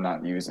way when I'm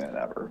not using it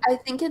ever? I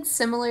think it's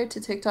similar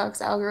to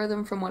TikTok's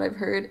algorithm from what I've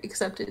heard,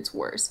 except it's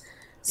worse.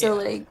 So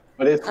like,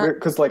 but it's weird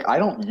because like I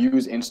don't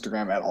use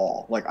Instagram at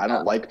all. Like I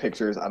don't like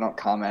pictures. I don't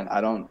comment.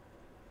 I don't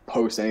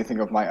post anything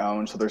of my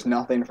own, so there's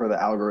nothing for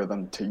the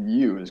algorithm to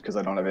use because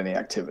I don't have any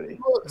activity.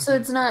 Well, so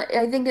it's not.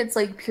 I think it's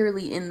like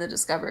purely in the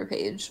Discover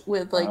page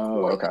with like.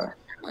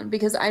 One,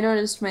 because I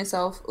noticed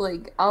myself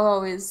like I'll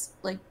always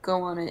like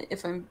go on it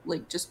if I'm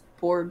like just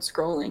bored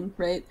scrolling,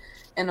 right?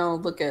 And I'll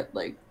look at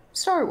like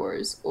Star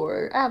Wars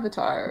or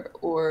Avatar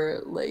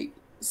or like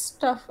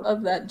stuff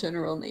of that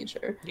general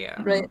nature.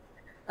 Yeah. Right.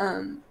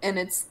 And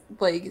it's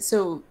like,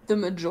 so the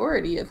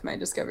majority of my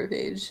Discover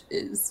page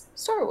is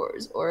Star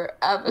Wars or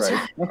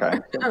Avatar,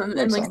 right. Okay.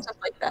 and like stuff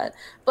like that.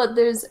 But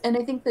and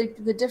I think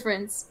the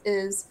difference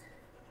is,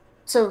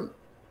 so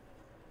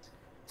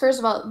first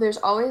of all, there's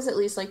always at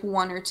least like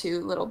one or two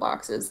little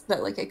boxes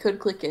that like I could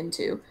click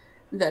into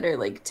that are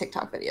like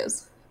TikTok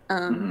videos.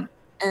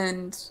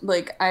 And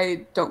like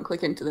I don't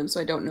click into them,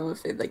 so I don't know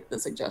if they like the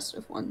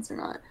suggestive ones or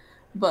not.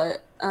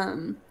 But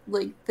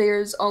like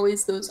there's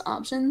always those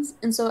options,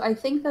 and so I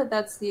think that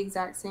that's the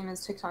exact same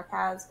as TikTok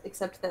has,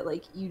 except that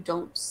like you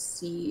don't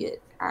see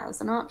it as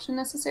an option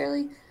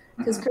necessarily.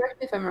 Because correct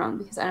me if I'm wrong,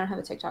 because I don't have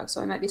a TikTok,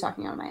 so I might be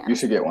talking out of my ass. You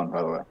should get one,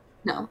 by the way.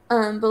 No,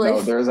 but like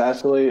no, there's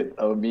actually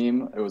a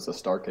meme. It was a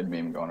Star Kid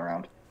meme going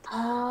around.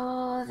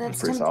 Oh,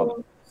 that's pretty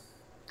solid.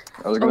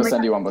 I was going to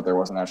send you one, but there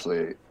wasn't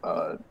actually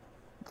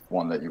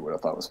one that you would have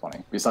thought was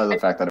funny. Besides the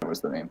fact that it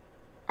was the meme.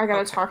 I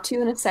gotta talk to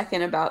you in a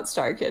second about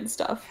Star Kid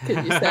stuff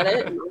because you said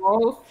it.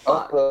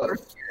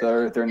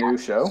 Their new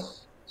show.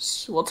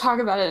 We'll talk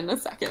about it in a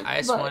second. I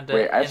just wanted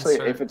to actually,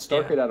 if it's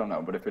Star Kid, I don't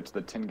know, but if it's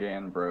the Tin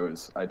Gan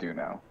Bros, I do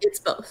know. It's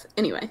both.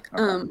 Anyway,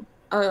 okay.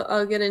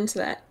 I'll get into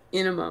that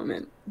in a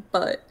moment.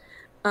 But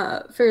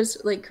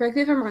first, like, correct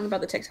me if I'm wrong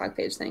about the TikTok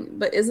page thing,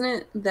 but isn't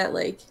it that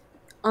like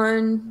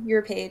on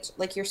your page,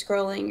 like you're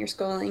scrolling, you're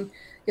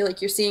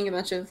seeing a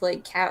bunch of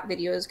like cat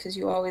videos because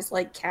you always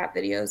like cat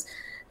videos.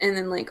 And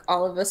then, like,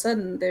 all of a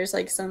sudden, there's,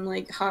 like, some,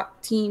 like,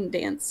 hot teen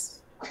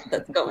dance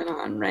that's going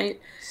on,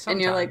 right? And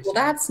you're like, well,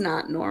 that's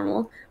not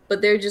normal.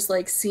 But they're just,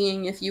 like,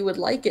 seeing if you would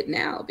like it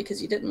now because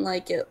you didn't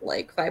like it,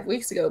 like, 5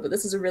 weeks ago. But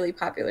this is a really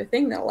popular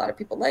thing that a lot of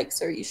people like.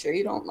 So are you sure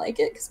you don't like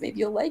it? Because maybe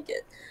you'll like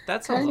it.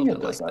 That's a little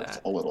bit like that.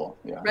 A little,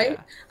 yeah. Right?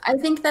 Yeah. I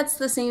think that's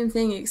the same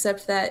thing,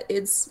 except that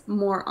it's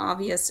more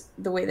obvious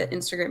the way that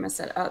Instagram is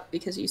set up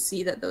because you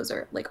see that those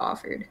are, like,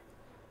 offered.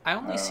 I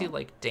only see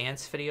like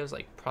dance videos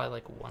like probably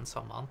like once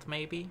a month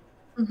maybe.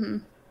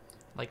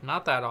 Like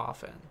not that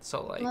often.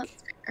 So like,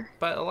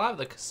 but a lot of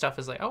the stuff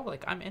is like, oh,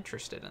 like I'm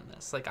interested in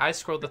this. Like I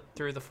scrolled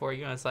through the For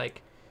You and it's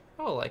like,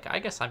 oh, like I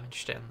guess I'm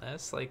interested in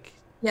this. Like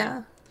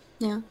yeah.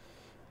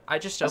 I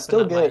just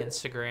opened up my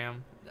Instagram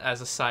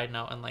as a side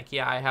note and like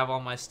I have all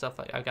my stuff.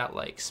 Like I got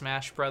like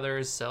Smash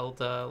Brothers,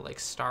 Zelda,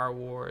 like Star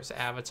Wars,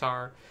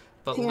 Avatar.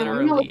 But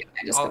literally,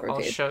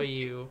 I'll show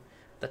you.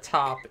 The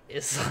top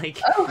is like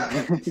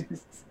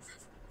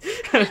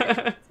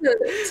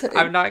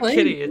I'm not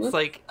kidding. It's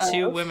like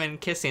two women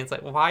kissing. It's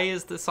like, why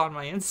is this on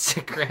my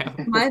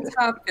Instagram? My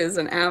top is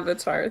an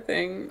Avatar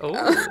thing.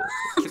 Oh,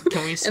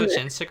 can we switch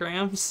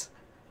Instagrams?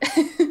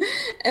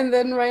 And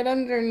then right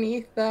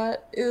underneath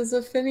that is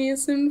a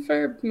Phineas and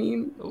Ferb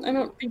meme. Ooh. I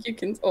don't think you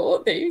can.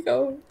 Oh, there you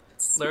go.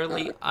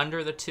 Literally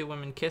under the two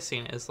women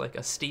kissing is like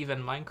a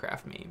Steven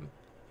Minecraft meme.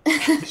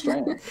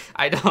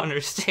 I don't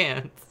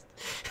understand.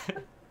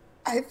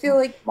 I feel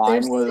like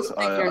mine was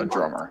a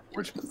drummer,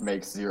 which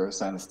makes zero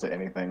sense to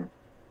anything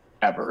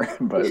ever.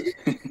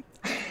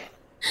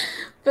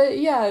 But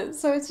yeah,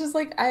 so it's just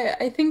like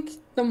I think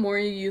the more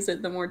you use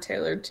it, the more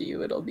tailored to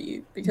you it'll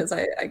be because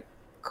I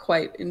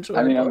quite enjoy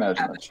both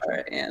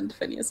Avatar and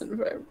Phineas and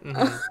Ferb.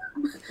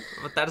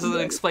 But that doesn't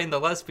explain the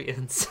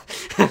lesbians.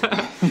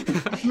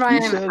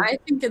 Ryan, I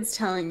think it's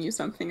telling you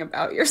something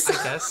about yourself.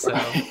 I guess so.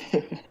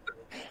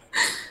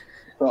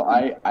 So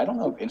I don't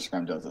know if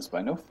Instagram does this, but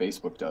I know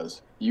Facebook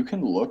does. You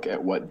can look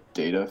at what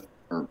data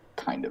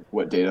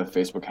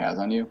Facebook has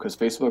on you, because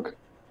Facebook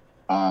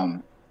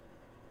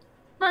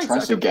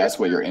tries to guess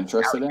what you're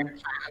interested in.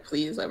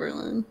 Please,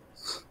 everyone.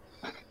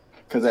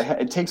 because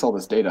it takes all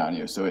this data on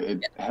you, so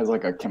it has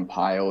like a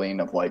compiling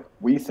of like,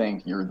 we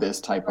think you're this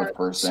type of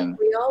person. Should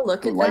we all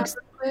look at that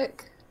real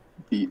quick?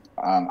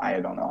 I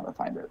don't know how to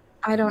find it.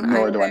 I don't.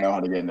 Nor do I know how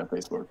to get into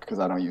Facebook because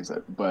I don't use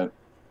it. But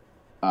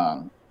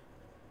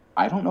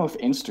I don't know if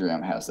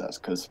Instagram has this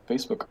because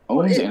Facebook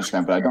owns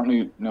Instagram, but I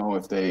don't know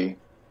if they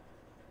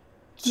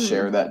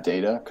share that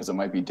data because it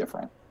might be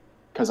different.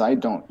 Because I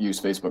don't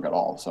use Facebook at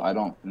all, so I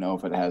don't know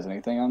if it has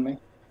anything on me.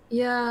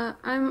 Yeah,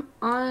 I'm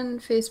on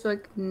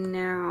Facebook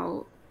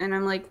now, and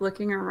I'm like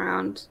looking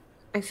around.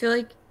 I feel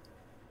like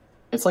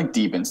it's like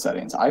deep in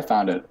settings. I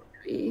found it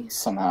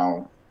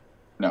somehow.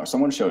 No,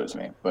 someone showed it to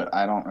me, but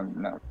I don't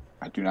know.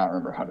 I do not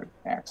remember how to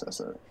access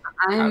it.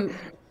 I'm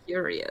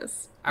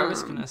curious. I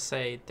was gonna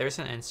say there's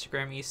an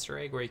Instagram Easter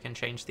egg where you can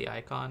change the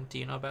icon. Do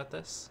you know about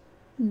this?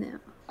 No,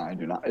 I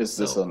do not. Is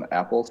this an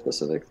Apple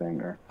specific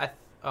thing or?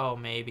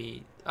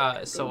 Maybe.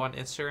 So on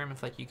Instagram,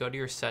 if like you go to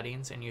your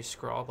settings and you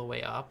scroll all the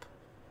way up.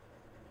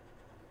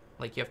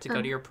 Like, you have to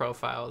go to your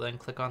profile, then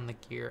click on the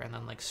gear, and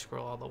then, like,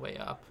 scroll all the way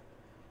up.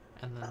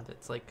 And then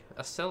it's, like,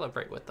 a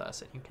celebrate with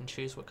us, and you can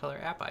choose what color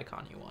app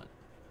icon you want.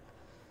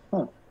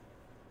 Huh.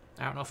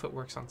 I don't know if it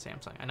works on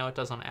Samsung. I know it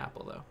does on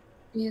Apple, though.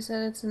 You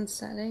said it's in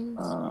settings?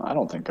 I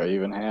don't think I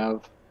even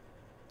have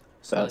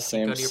that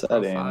same settings.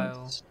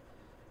 Profile,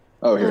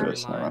 oh, here it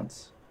is.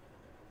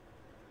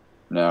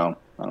 No,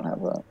 I don't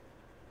have that.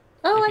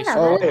 Oh, I have it.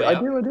 Oh, wait, I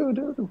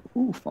do.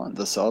 Ooh, fun.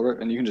 The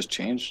celebrate, and you can just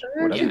change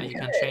whatever. Yeah, you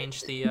can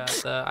change the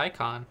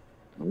icon.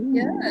 Ooh.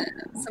 Yeah,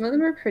 some of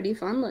them are pretty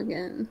fun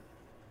looking.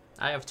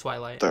 I have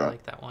Twilight. I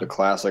like that one. The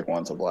classic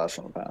one's a blast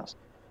from the past.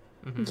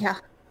 Mm-hmm. Yeah.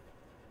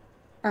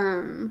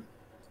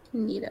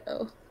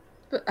 Neato.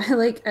 But I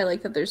like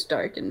that there's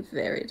dark and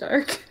very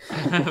dark.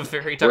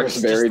 Very dark.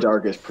 Very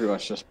dark is pretty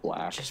much just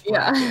black.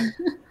 Yeah.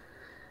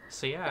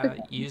 So yeah,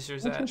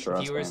 viewers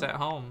at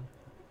home.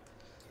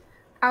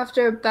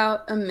 After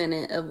about a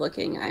minute of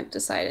looking, I've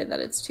decided that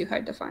it's too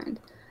hard to find.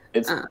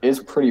 It's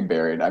pretty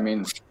buried. I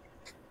mean,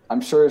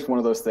 I'm sure it's one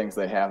of those things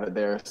they have it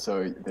there,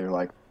 so they're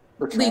like,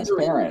 we're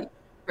transparent.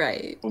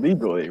 Right.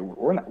 Legally,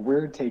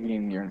 we're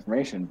taking your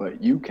information,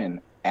 but you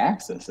can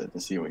access it to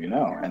see what you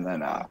know, and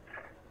then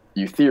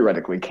you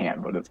theoretically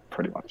can, but it's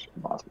pretty much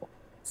impossible.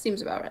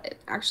 Seems about right.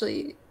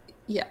 Actually,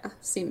 yeah,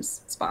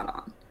 seems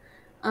spot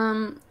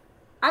on.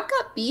 I've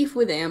got beef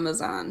with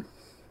Amazon.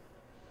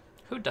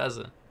 Who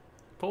doesn't?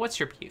 But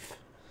what's your beef?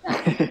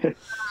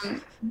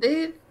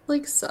 They've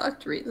like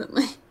sucked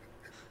recently.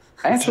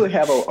 I actually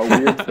have a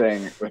weird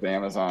thing with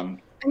Amazon,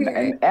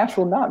 and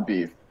actual not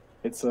beef.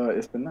 It's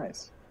been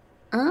nice.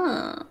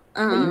 Oh,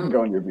 but you can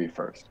go on your beef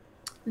first.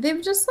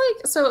 They've just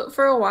so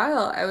for a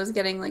while I was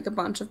getting like a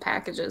bunch of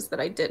packages that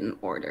I didn't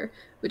order,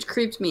 which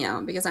creeped me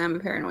out because I'm a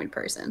paranoid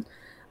person.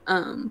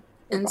 And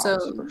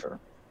so, for sure.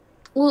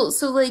 Well,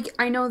 so like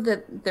I know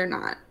that they're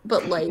not,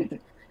 but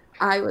like.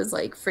 I was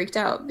like freaked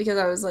out because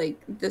I was like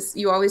this.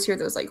 You always hear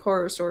those like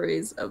horror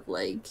stories of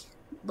like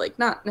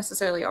not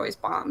necessarily always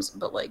bombs,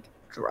 but like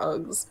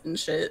drugs and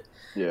shit.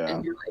 Yeah.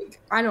 And you're like,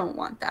 I don't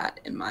want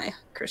that in my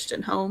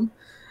Christian home.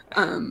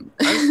 I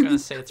was gonna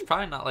say it's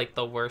probably not like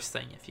the worst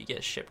thing if you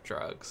get shipped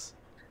drugs.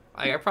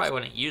 Like I probably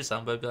wouldn't use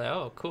them, but I'd be like,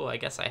 oh, cool. I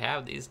guess I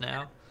have these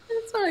now.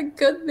 It's not a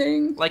good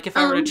thing. Like if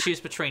I were to choose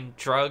between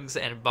drugs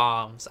and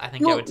bombs, I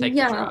think I would take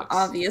the drugs.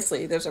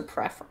 Obviously there's a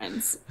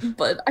preference,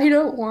 but I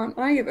don't want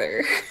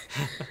either.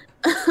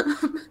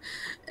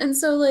 And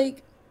so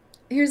like,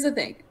 here's the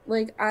thing.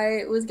 Like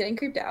I was getting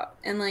creeped out,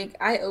 and like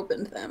I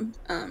opened them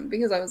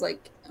because I was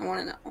like, I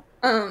want to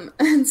know.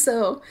 And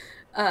so,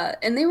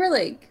 and they were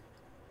like,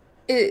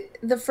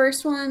 the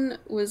first one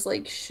was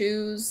like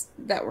shoes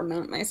that were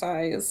not my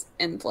size,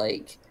 and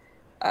like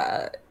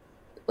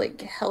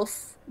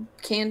health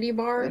candy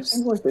bars. It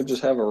seems like they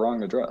just have a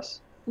wrong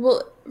address.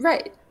 Well,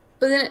 right.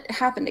 But then it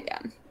happened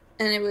again.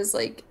 And it was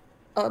like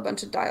a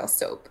bunch of Dial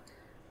soap.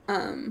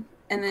 And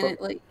then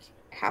it like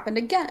happened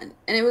again.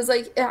 And it was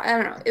like, I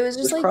don't know. It was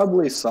just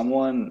probably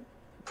someone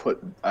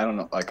put, I don't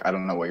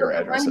know what your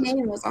address is. My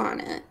name was on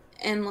it.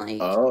 And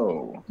like,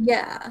 oh.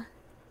 Yeah.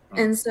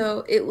 And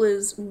so it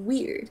was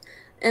weird.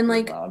 And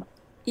like,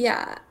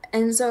 yeah.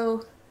 And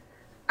so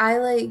I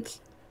like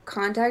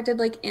contacted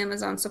like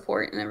Amazon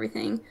support and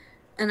everything,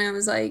 and I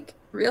was like,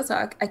 real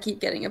talk, I keep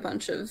getting a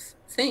bunch of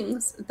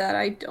things that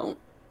I don't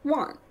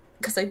want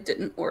because I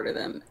didn't order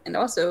them, and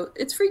also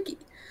it's freaky.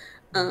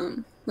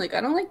 Like I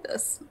don't like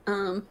this.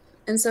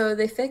 And so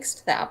they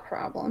fixed that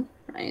problem,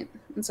 right?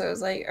 And so I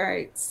was like, all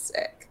right,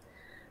 sick.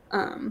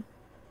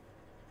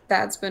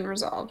 That's been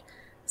resolved.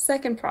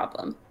 Second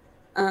problem,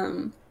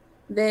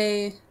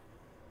 they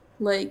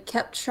like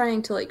kept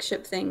trying to like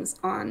ship things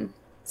on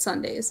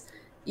Sundays,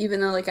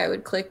 even though like I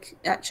would click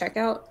at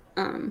checkout,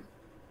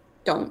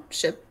 don't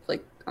ship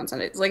like on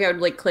Sundays. Like I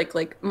would like click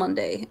like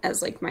Monday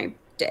as like my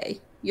day,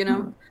 you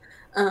know?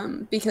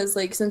 Because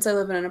like since I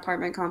live in an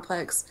apartment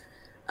complex,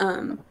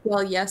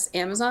 well, yes,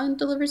 Amazon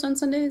delivers on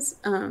Sundays.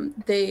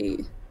 They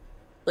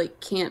like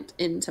can't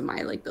into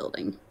my like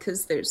building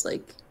because there's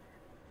like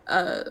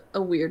a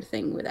weird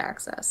thing with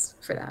access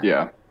for that.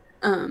 Yeah.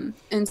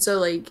 And so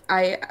like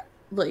I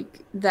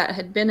like that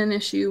had been an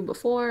issue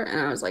before, and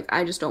I was like,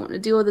 I just don't want to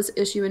deal with this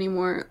issue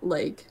anymore.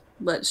 Like,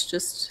 let's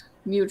just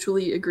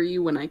mutually agree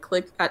when I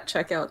click at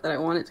checkout that I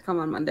want it to come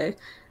on Monday,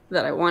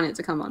 that I want it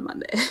to come on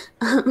Monday.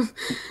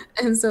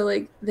 And so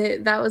like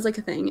that was like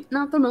a thing,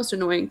 not the most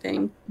annoying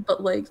thing,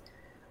 but like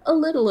a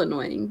little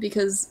annoying,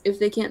 because if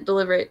they can't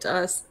deliver it to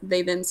us,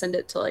 they then send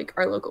it to like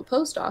our local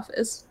post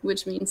office,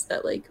 which means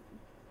that like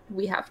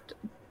we have to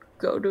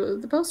go to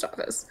the post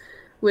office,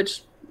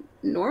 which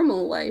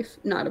normal life,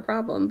 not a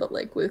problem, but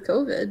like with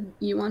COVID,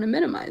 you want to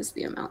minimize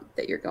the amount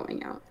that you're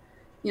going out,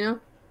 you know?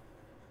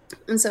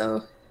 And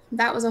so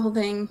that was a whole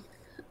thing.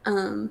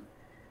 And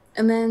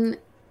then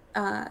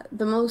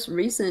the most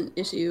recent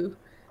issue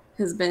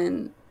has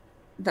been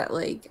that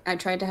like I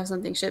tried to have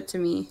something shipped to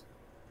me,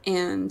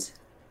 and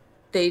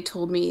they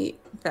told me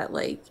that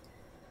like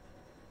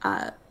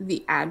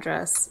the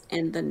address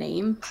and the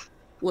name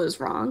was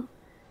wrong.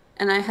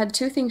 And I had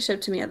 2 things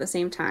shipped to me at the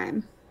same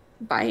time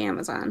by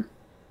Amazon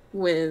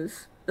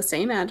with the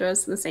same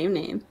address, the same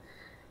name.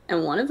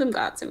 And one of them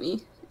got to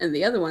me. And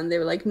the other one, they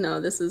were like,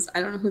 no, this is, I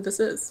don't know who this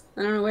is.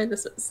 I don't know where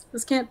this is.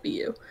 This can't be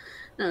you.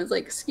 And I was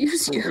like,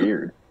 excuse you.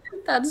 Weird.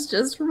 That's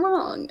just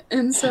wrong.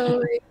 And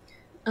so like,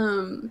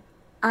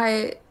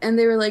 and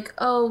they were like,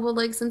 oh, well,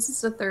 like, since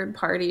it's a third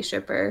party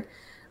shipper,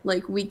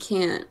 like, we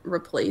can't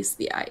replace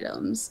the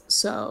items.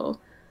 So,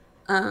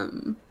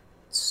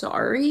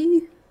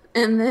 sorry.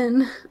 And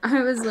then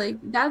I was like,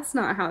 that's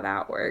not how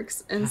that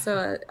works. And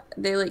so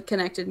they like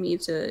connected me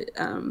to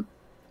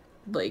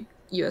like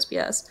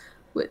USPS,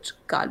 which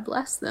God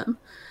bless them.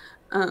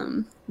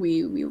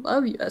 We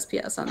love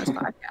USPS on this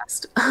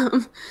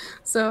podcast.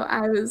 So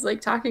I was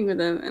like talking with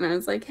them, and I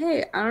was like,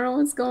 hey, I don't know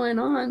what's going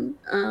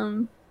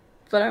on,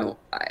 but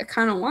I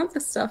kind of want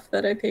the stuff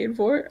that I paid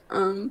for.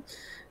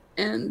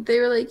 And they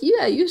were like,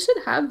 yeah, you should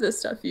have the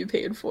stuff you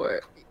paid for.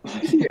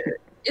 Here,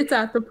 it's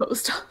at the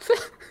post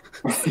office.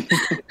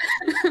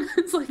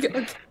 It's like,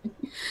 okay,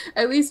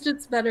 at least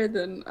it's better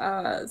than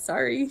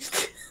sorry.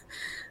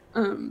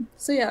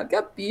 So yeah, I've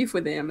got beef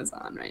with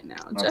Amazon right now.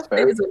 That's Jeff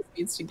fair. Bezos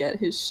needs to get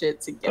his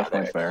shit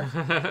together. Definitely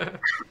fair.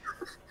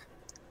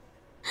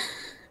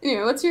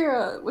 Anyway, what's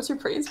your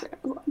praise for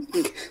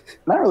Amazon?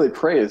 Not really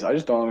praise. I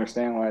just don't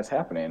understand why it's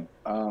happening.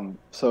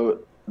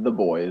 So The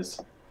Boys,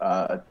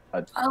 a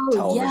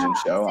television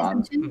show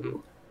on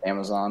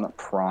Amazon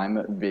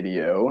Prime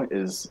Video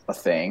is a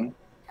thing.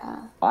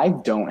 Yeah. I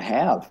don't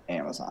have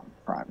Amazon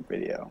Prime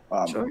Video.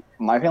 Sure.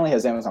 My family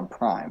has Amazon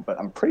Prime, but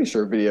I'm pretty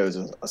sure videos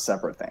is a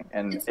separate thing.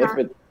 And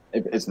if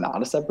it's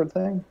not a separate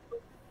thing,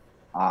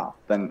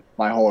 then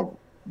my whole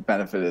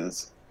benefit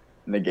is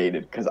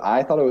negated, because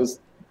I thought it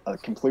was a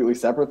completely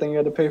separate thing you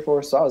had to pay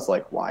for. So I was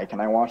like, why can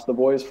I watch The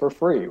Boys for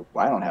free?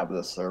 I don't have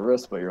this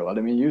service, but you're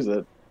letting me use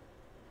it.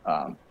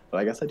 But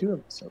I guess I do have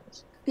the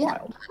service. Yeah.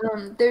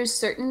 There's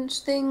certain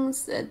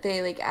things that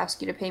they like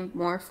ask you to pay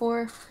more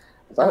for.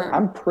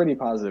 I'm pretty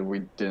positive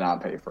we did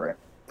not pay for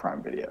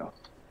Prime Video.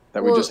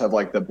 That we just have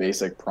like the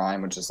basic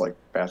Prime, which is like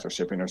faster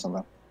shipping or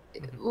something.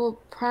 Well,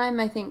 Prime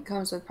I think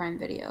comes with Prime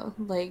Video.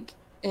 Like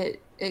it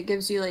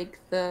gives you like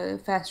the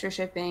faster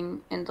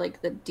shipping and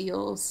like the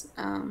deals,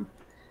 and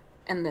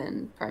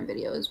then Prime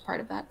Video is part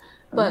of that.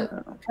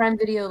 But Prime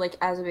Video, like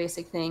as a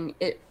basic thing,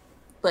 it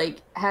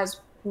like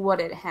has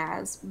what it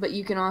has, but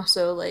you can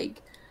also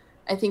like,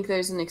 I think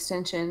there's an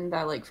extension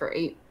that like for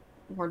 $8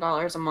 more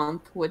a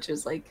month, which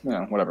is like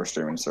whatever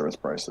streaming service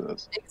price it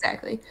is.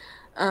 Exactly.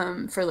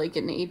 For like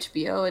an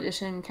HBO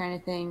edition kind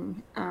of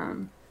thing.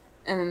 And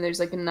then there's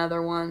like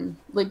another one.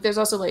 Like there's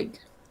also like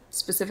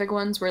specific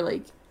ones where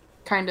like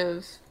kind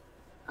of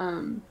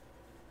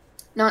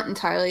not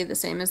entirely the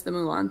same as the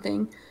Mulan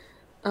thing.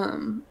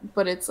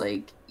 But it's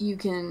like you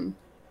can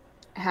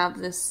have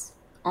this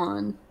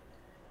on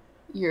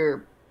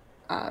your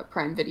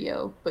Prime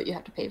Video, but you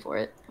have to pay for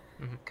it,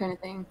 kind of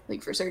thing.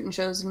 Like for certain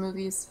shows and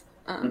movies.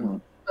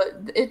 But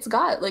it's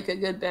got like a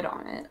good bit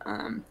on it.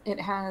 It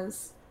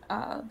has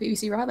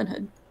BBC Robin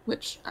Hood,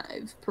 which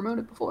I've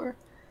promoted before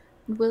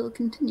and will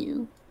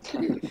continue to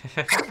do.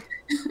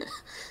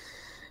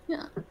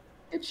 Yeah,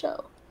 good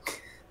show.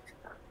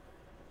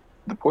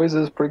 The Boys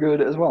is pretty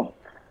good as well.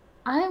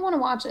 I want to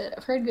watch it.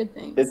 I've heard good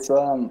things. It's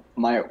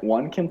my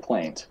one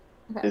complaint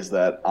is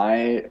that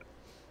I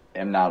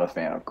am not a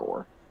fan of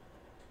gore.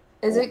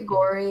 Is it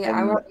gory?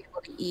 I want to be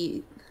able to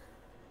eat.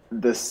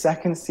 The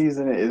second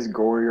season is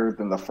gorier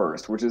than the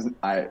first, which is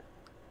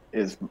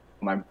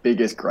my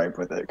biggest gripe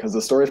with it, because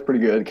the story's pretty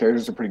good,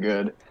 characters are pretty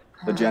good,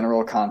 the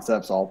general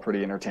concept's all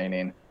pretty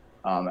entertaining,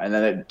 and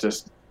then it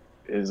just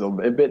is a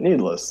bit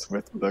needless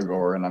with the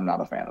gore, and I'm not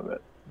a fan of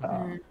it.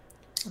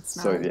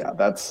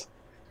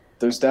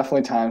 There's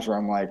definitely times where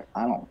I'm like,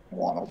 I don't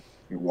want to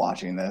be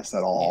watching this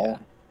at all.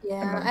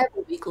 Yeah, I have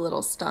a weak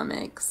little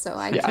stomach, so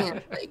I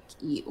can't like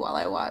eat while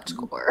I watch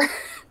gore.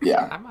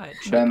 Yeah. I might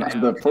then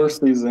the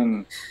first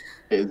season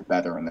is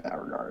better in that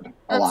regard.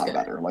 A lot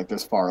better. Like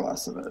there's far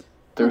less of it.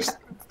 There's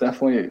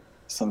definitely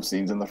some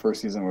scenes in the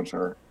first season which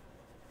are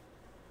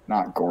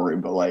not gory,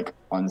 but like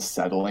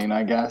unsettling,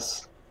 I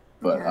guess.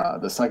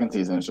 But the second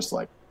season is just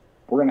like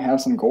we're gonna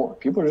have some gore.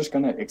 People are just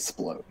gonna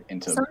explode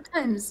into.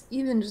 Sometimes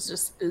even just a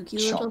spooky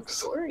little chunks.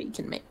 story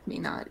can make me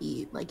not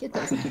eat. Like, it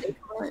doesn't take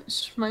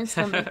much. My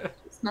stomach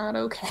is not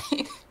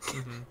okay.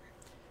 Mm-hmm.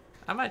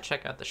 I might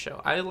check out the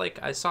show.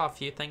 I saw a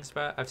few things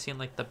about it. I've seen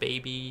like the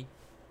baby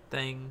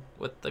thing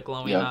with the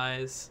glowing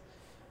eyes.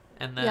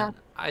 And then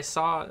I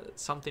saw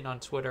something on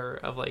Twitter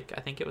of like,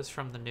 I think it was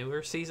from the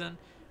newer season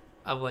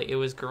of like, it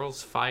was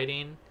girls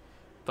fighting,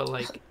 but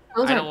like,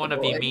 I don't want to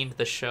be mean to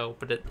the show,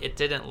 but it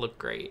didn't look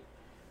great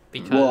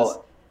because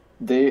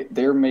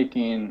they're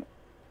making,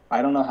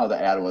 I don't know how the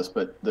ad was,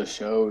 but the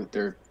show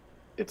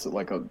it's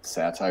like a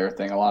satire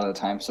thing a lot of the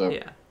time. So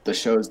the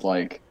show's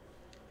like,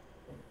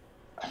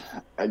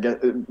 I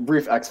get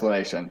brief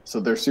explanation. So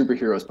they're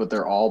superheroes, but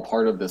they're all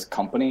part of this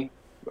company,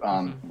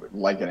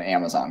 like an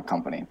Amazon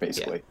company,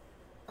 basically.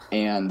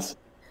 And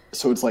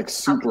so it's like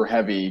super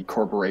heavy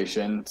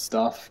corporation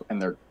stuff, and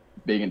they're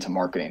big into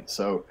marketing.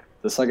 So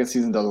the second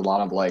season does a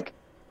lot of like,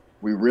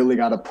 we really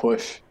got to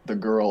push the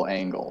girl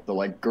angle, the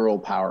like girl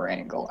power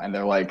angle. And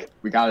they're like,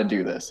 we got to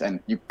do this. And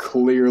you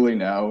clearly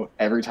know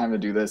every time they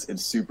do this,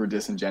 it's super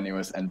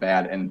disingenuous and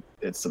bad, and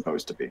it's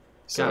supposed to be.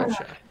 So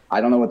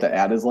I don't know what the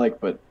ad is like,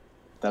 but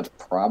that's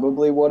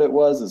probably what it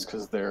was, is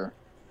because they're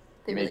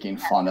making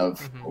fun of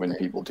when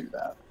people do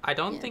that. I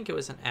don't think it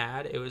was an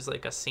ad. It was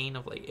like a scene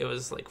of like, it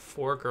was like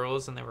 4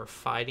 girls and they were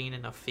fighting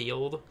in a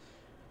field.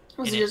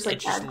 And it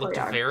just looked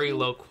very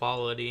low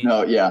quality.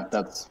 No,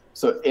 that's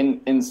so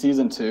in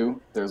season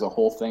 2, there's a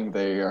whole thing.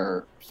 They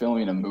are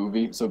filming a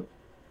movie. So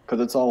because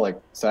it's all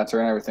like satire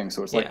and everything.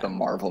 So it's like the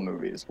Marvel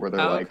movies where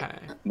they're like,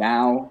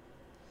 now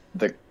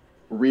the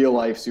real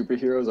life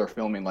superheroes are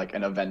filming like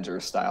an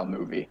Avengers style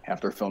movie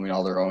after filming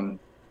all their own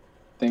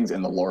things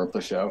in the lore of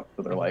the show.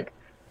 So they're like,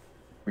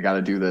 we got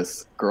to do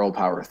this girl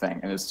power thing,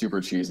 and it's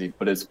super cheesy,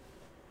 but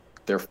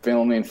they're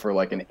filming for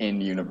like an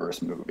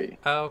in-universe movie.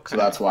 Okay. So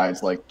that's why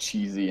it's like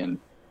cheesy and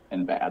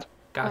bad.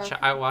 Gotcha.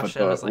 I watched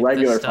it. I was like,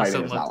 this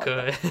doesn't look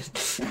good.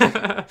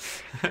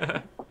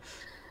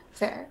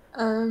 Fair.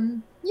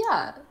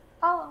 Yeah.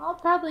 I'll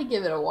probably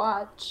give it a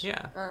watch.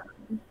 Yeah.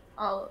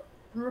 I'll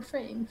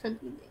refrain from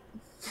eating.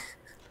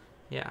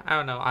 Yeah, I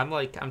don't know.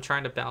 I'm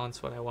trying to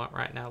balance what I want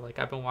right now. Like,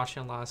 I've been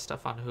watching a lot of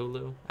stuff on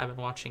Hulu. I've been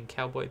watching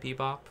Cowboy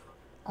Bebop,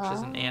 which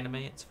is an anime.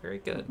 It's very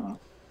good.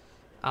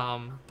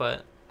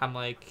 But I'm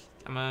like,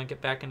 I'm gonna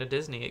get back into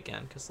Disney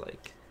again because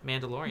like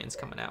Mandalorian's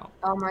coming out.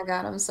 Oh my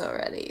god, I'm so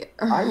ready.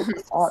 I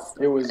thought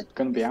it was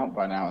gonna be out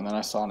by now, and then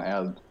I saw an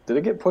ad. Did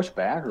it get pushed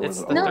back, or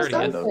was it the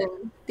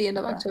 30th? The end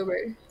of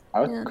October.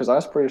 Because I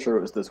was pretty sure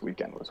it was this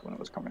weekend was when it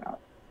was coming out.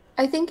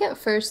 I think at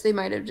first they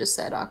might have just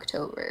said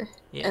October,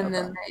 and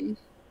then they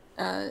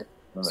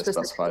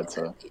specified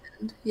to at the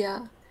end.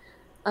 Yeah.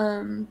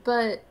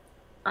 But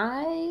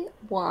I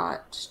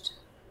watched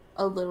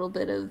a little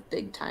bit of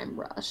Big Time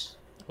Rush.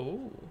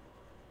 Ooh.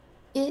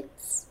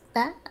 It's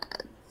bad.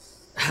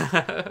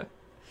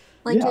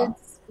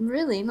 It's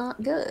really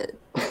not good.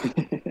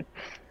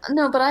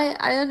 No, but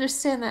I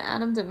understand that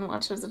Adam didn't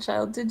watch as a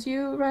child. Did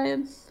you,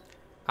 Ryan?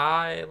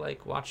 I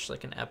watched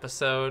an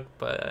episode,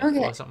 but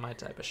it wasn't my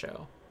type of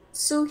show.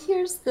 So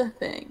here's the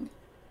thing.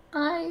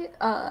 I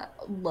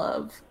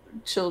love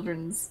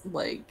children's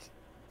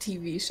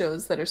TV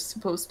shows that are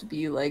supposed to be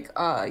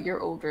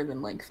you're older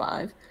than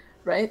 5,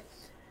 right?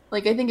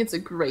 I think it's a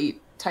great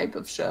type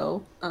of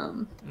show.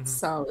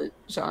 Solid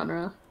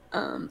genre.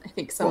 I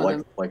think some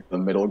of them the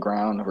middle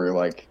ground where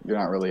you're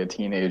not really a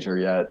teenager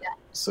yet,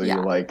 so you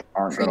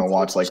aren't gonna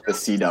watch the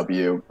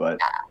CW, but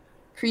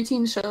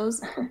preteen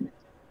shows,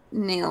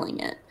 nailing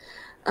it.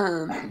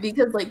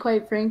 Because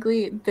quite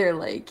frankly, they're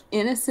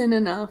innocent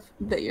enough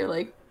that you're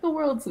the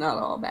world's not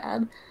all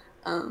bad,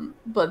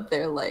 but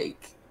they're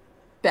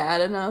bad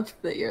enough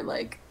that you're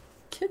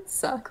kids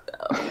suck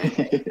though.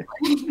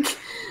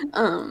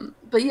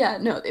 But yeah,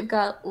 no, they've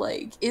got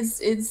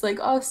it's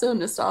also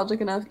nostalgic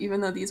enough,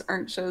 even though these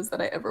aren't shows that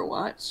I ever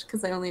watched,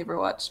 because I only ever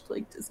watched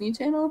Disney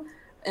Channel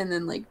and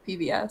then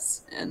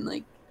PBS and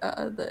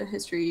the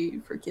History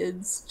for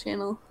Kids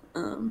channel,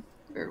 or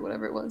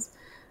whatever it was.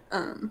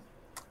 And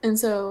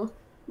so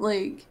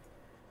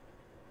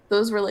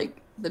those were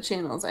the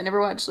channels. I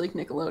never watched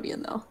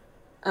Nickelodeon though.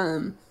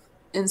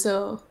 And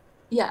so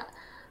yeah,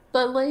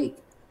 but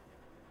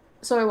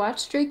so I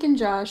watched Drake and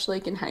Josh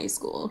in high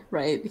school,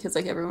 right? Because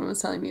everyone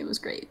was telling me it was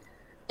great.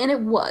 And it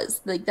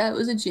was. That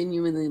was a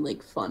genuinely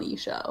funny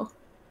show.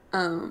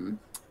 And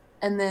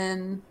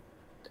then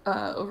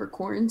over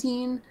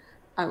quarantine,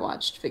 I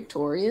watched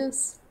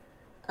Victorious.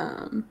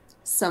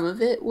 Some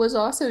of it was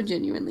also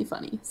genuinely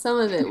funny. Some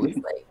of it was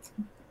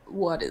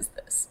what is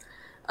this?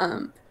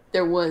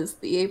 There was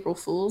the April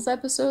Fool's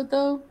episode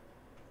though.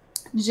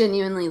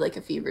 Genuinely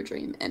a fever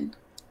dream and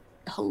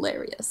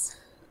hilarious.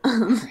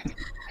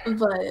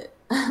 But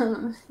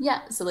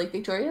yeah, so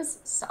Victoria's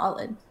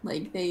solid. I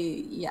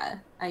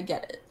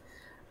get it.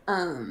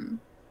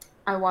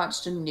 I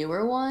watched a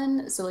newer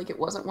one, so it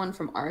wasn't one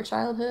from our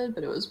childhood,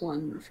 but it was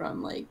one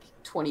from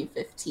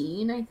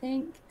 2015, I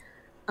think.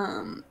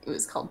 It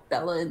was called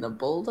Bella and the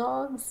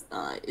Bulldogs.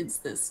 It's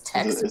this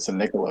Texas. It's a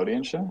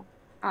Nickelodeon show.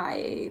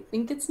 I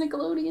think it's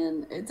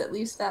Nickelodeon. It's at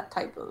least that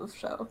type of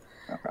show.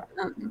 Okay.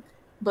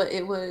 But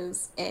it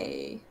was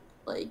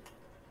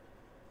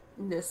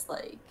this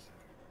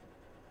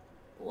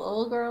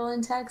little girl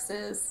in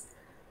Texas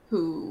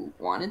who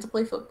wanted to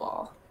play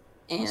football.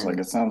 And it's like,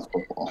 it sounds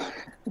football.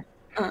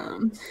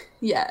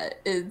 yeah,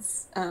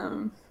 it's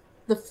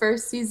the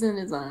first season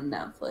is on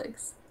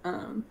Netflix.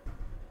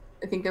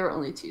 I think there were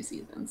only 2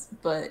 seasons,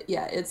 but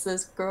yeah, it's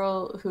this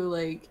girl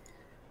who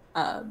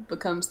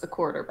becomes the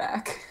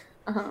quarterback.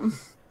 I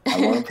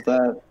love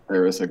that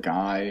there is a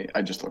guy,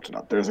 I just looked it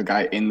up. There's a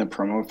guy in the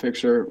promo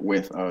picture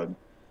with a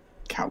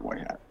cowboy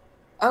hat.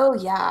 Oh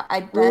yeah, I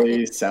bet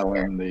really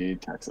selling the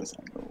Texas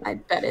angle. I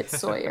bet it's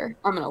Sawyer.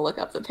 I'm gonna look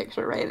up the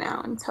picture right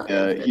now and tell you.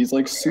 Yeah, he's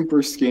like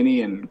super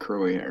skinny and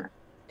curly hair.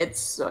 It's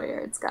Sawyer.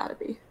 It's gotta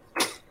be.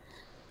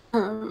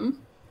 I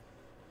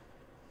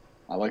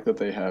like that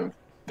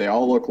they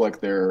all look like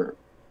they're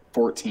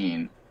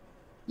 14.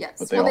 Yes,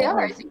 but they are.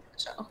 I think the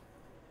show.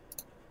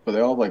 But they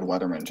all have like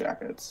Letterman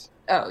jackets.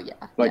 Oh yeah.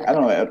 Like I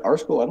don't know, at our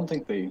school, I don't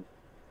think they.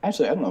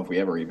 Actually, I don't know if we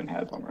ever even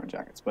had Letterman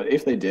jackets. But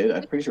if they did,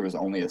 I'm pretty sure it was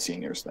only a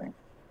seniors thing.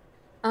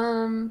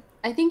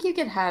 I think you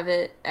could have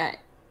it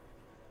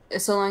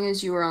so long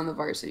as you were on the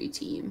varsity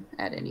team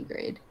at any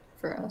grade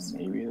for us.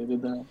 Maybe they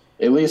did that.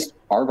 At least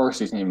our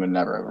varsity team would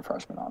never have a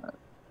freshman on it.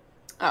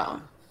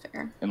 Oh,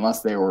 fair.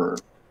 Unless they were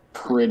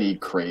pretty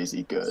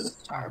crazy good.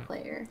 Star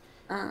player.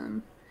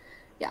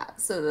 Yeah,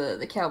 so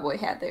the cowboy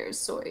hat there is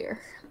Sawyer.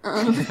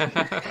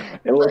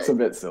 It looks a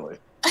bit silly.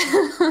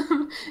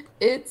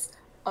 It's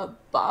a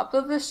bop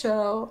of a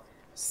show.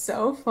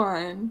 So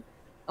fun.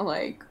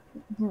 Like,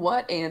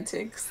 what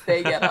antics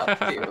they get up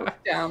to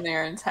down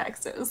there in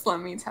Texas, let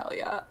me tell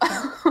ya.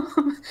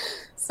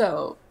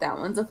 So that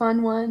one's a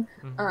fun one.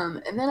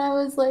 And then I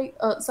was like,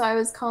 so I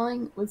was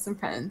calling with some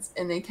friends,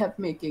 and they kept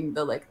making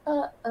the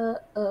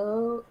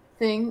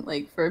thing,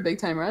 like for a Big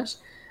Time Rush,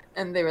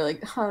 and they were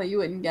like, you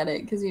wouldn't get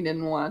it because you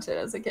didn't watch it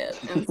as a kid.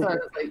 And so I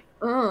was like,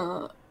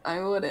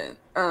 I wouldn't.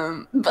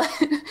 But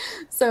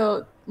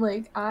so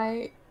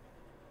I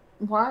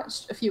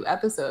watched a few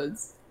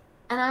episodes,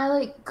 and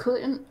I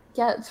couldn't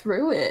get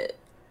through it.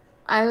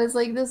 I was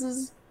like, this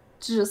is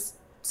just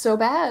so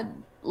bad.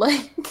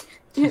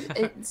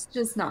 It's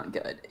just not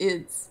good.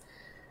 It's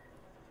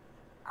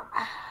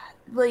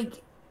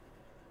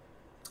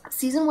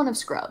season 1 of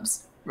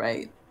Scrubs,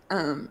 right?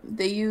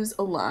 They use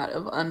a lot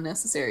of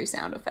unnecessary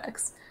sound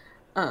effects.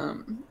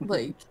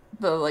 The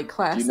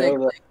classic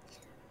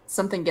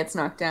something gets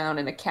knocked down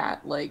and a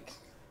cat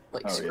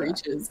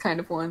screeches kind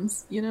of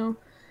ones, you know?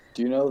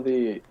 Do you know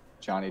the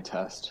Johnny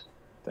Test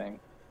thing?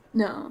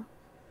 No.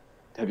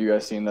 Have you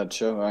guys seen that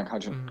show on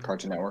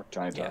Cartoon Network,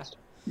 Johnny Test?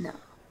 No.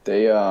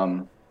 They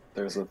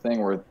there's a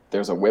thing where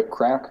there's a whip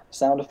crack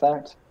sound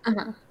effect.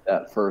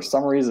 That for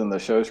some reason the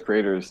show's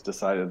creators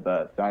decided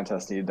that Johnny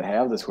Test needed to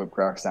have this whip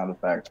crack sound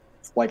effect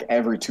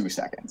every 2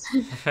 seconds.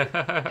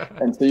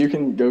 And so you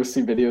can go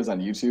see videos on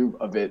YouTube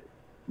of it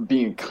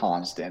being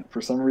constant.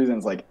 For some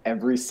reason, it's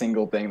every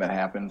single thing that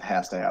happens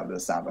has to have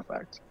this sound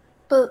effect.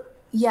 But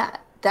yeah,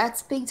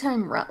 that's Big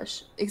Time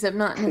Rush, except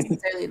not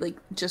necessarily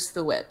just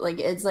the whip.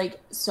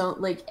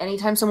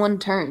 Anytime someone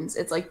turns,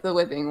 it's the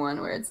whipping one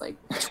where it's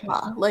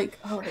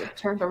chwa, they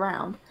turned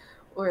around,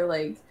 or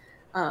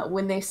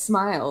when they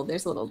smile,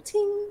 there's a little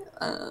ting,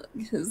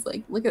 because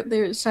look at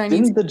their shiny.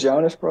 Didn't the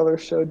Jonas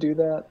Brothers show do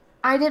that?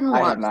 I didn't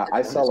watch.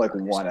 I saw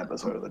one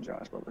episode of the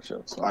Jonas Brothers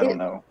show, so I don't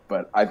know,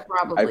 but I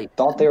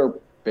thought they were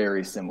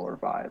very similar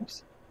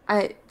vibes.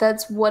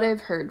 That's what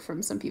I've heard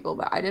from some people,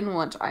 but I didn't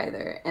watch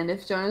either. And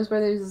if Jonas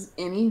Brothers is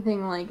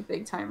anything like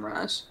Big Time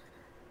Rush,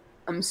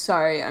 I'm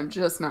sorry, I'm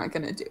just not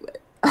gonna do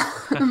it.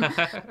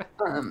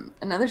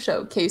 Another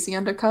show, Casey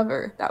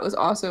Undercover, that was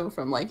also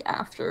from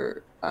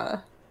after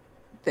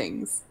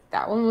things.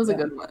 That one was a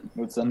good one.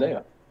 With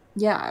Zendaya.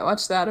 Yeah, I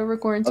watched that over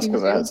quarantine.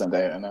 That's because I had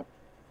Zendaya in it.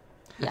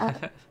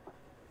 Yeah.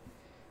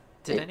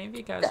 Did any of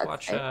you guys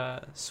watch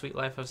Sweet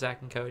Life of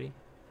Zack and Cody?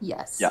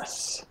 Yes.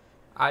 Yes.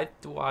 I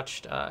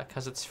watched,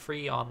 because it's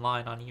free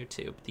online on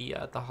YouTube,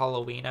 the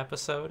Halloween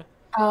episode.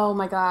 Oh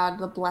my god,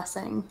 The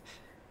Blessing.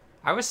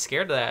 I was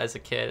scared of that as a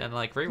kid, and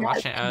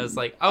rewatching it, I was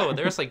like, oh,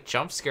 there's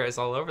jump scares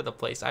all over the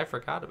place. I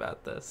forgot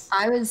about this.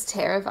 I was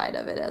terrified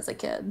of it as a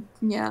kid.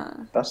 Yeah.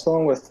 That's the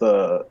one with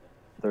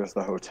there's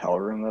the hotel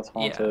room that's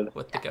haunted. Yeah,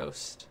 with the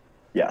ghost.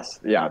 Yes.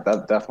 Yeah,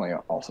 that definitely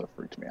also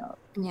freaked me out.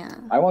 Yeah.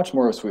 I watched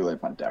more of Sweet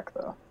Life on Deck,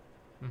 though.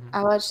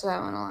 I watched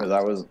that one a lot.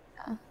 Because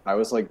I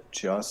was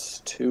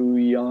just too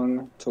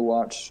young to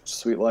watch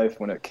Sweet Life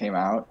when it came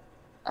out.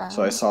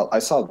 So I saw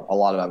a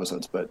lot of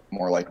episodes, but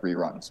more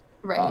reruns.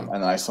 Right. And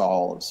then I saw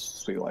all of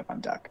Sweet Life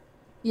on Deck.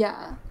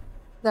 Yeah.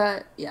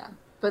 But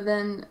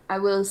then I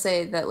will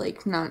say that,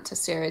 not to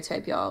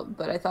stereotype y'all,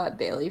 but I thought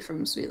Bailey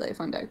from Sweet Life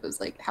on Deck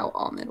was how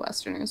all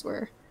Midwesterners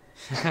were.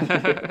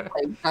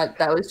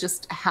 That was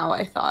just how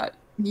I thought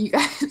you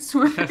guys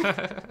were.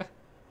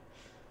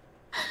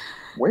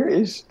 Where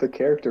is the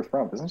character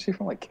from? Isn't she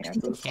from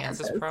Kansas?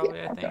 Kansas, probably,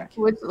 yeah. I think.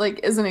 Which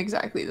isn't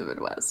exactly the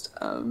Midwest.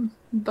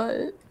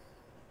 But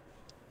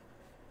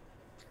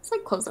it's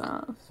close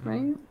enough,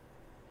 right?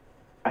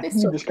 I think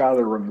you just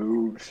gotta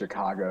remove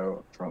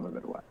Chicago from the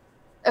Midwest.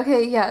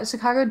 Okay, yeah,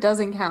 Chicago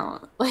doesn't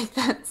count. Like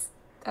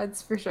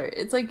that's for sure.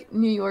 It's like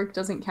New York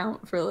doesn't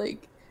count for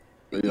like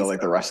You know,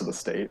 like the rest of the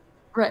state.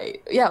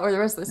 Right. Yeah, or the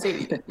rest of the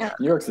state. Yeah.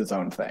 New York's its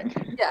own thing.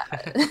 Yeah.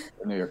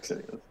 New York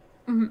City is.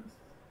 Mm-hmm.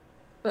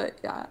 But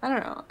yeah, I don't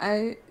know.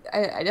 I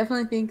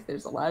definitely think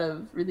there's a lot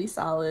of really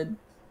solid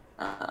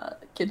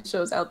kids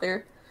shows out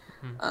there.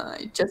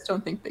 I just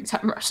don't think Big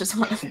Time Rush is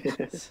one of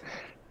them.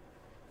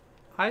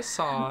 I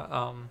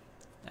saw,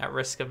 at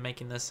risk of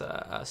making this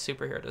a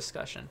superhero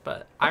discussion,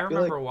 but I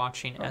remember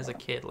watching as a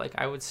kid, like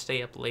I would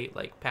stay up late,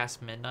 like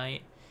past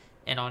midnight,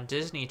 and on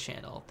Disney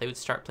Channel they would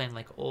start playing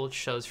like old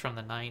shows from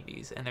the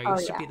 90s, and there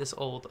used to be this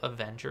old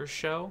Avengers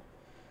show.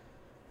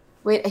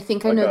 Wait, I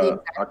think I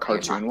know a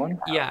cartoon one.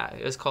 Yeah,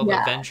 it was called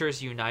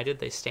Avengers United.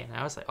 They stand. And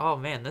I was like, oh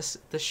man, this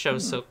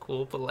show's so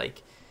cool, but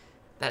like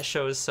that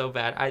show is so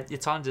bad.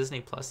 It's on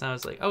Disney Plus, and I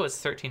was like, oh, it's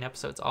 13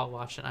 episodes. I'll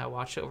watch it. And I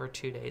watched it over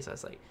 2 days. I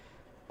was like,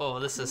 oh,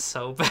 this is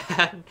so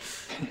bad.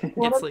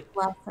 It's like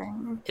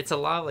it's a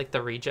lot of like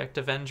the reject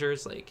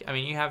Avengers. Like, I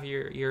mean, you have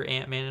your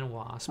Ant-Man and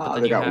Wasp, but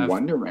then they you got have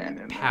Wonder Man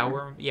in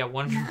Power. there. Yeah,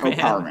 Wonder Man. Oh,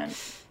 Power Man.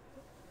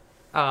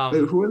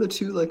 Wait, who are the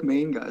two like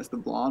main guys, the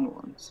blonde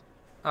ones?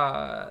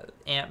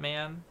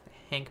 Ant-Man,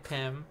 Hank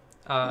Pym.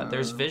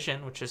 There's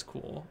Vision, which is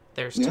cool.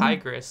 There's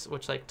Tigress,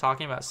 which, like,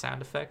 talking about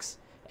sound effects,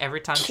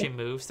 every time she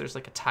moves, there's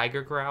like a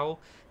tiger growl,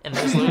 and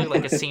there's literally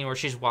like a scene where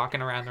she's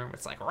walking around the room.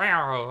 It's like,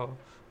 wow.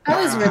 That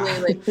was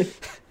really like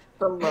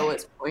the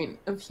lowest point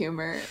of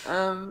humor.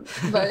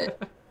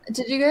 But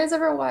did you guys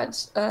ever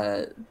watch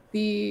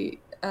the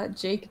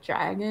Jake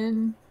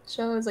Dragon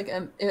show? It was like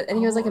I think it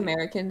was like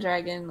American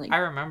Dragon. Like, I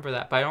remember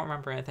that, but I don't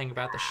remember anything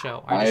about the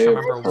show. I just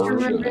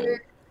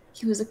remember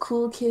he was a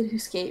cool kid who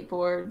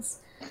skateboards.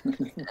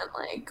 And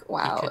like,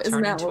 wow,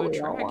 isn't that what we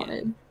all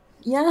wanted?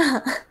 Yeah.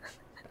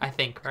 I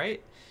think,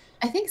 right?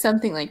 I think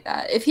something like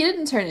that. If he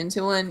didn't turn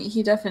into one,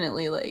 he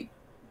definitely like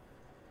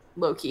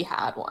low-key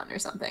had one or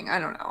something. I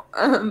don't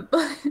know.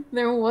 But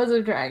there was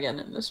a dragon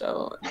in the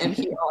show, and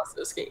he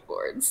also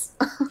skateboards.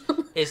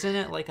 Isn't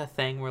it like a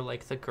thing where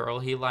like the girl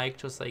he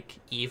liked was like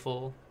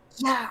evil?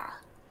 Yeah.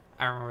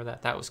 I remember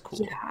that. That was cool.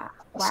 Yeah.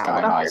 Wow.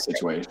 Sky High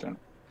situation.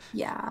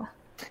 Yeah.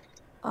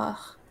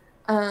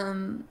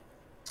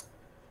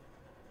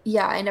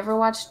 Yeah, I never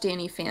watched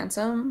Danny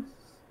Phantom.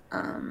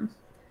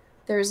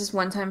 There was this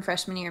one time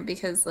freshman year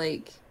because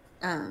like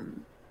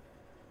one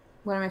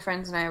of my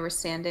friends and I were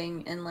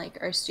standing in like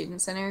our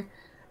student center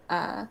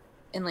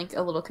in like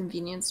a little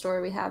convenience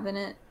store we have in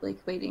it, like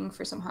waiting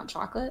for some hot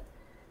chocolate,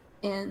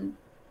 and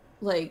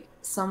like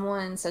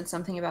someone said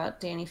something about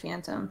Danny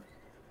Phantom,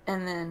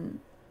 and then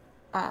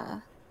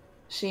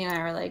she and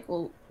I were like,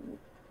 well,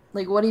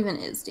 like what even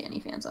is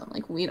Danny Phantom?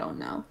 Like we don't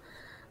know.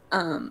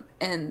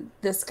 And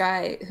this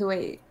guy who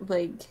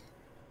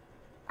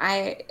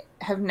I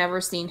have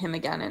never seen him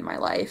again in my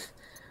life,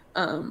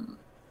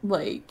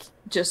 like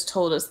just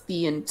told us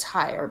the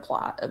entire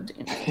plot of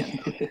Danny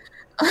Phantom.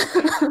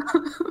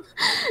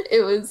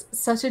 It was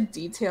such a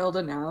detailed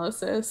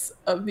analysis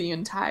of the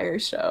entire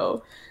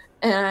show,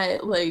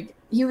 and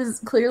he was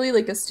clearly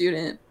like a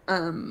student,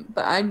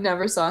 but I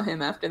never saw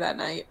him after that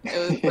night.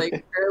 It was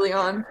like early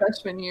on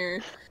freshman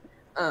year.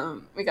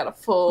 We got a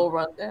full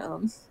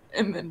rundown.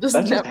 And then just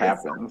never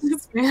happens.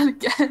 This man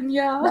again,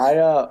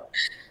 yeah.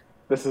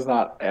 This is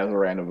not as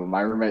random, but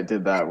my roommate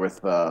did that with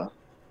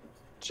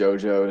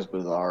JoJo's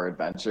Bizarre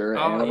Adventure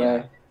anime.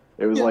 Yeah.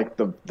 It was like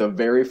the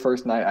very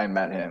first night I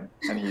met him,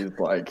 and he's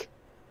like,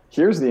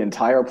 "Here's the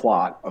entire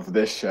plot of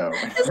this show."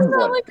 This is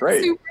not like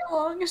a super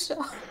long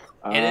show.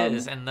 It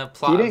is, and the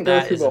plot. He didn't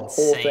go through the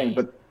whole thing,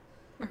 but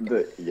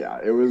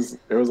it was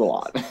a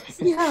lot.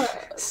 Yeah.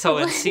 So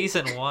in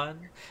season 1,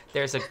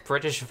 there's a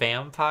British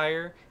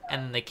vampire.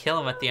 And they kill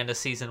him at the end of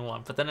season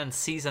 1. But then in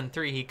season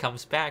 3, he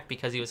comes back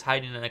because he was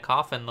hiding in a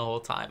coffin the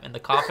whole time. And the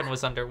coffin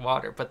was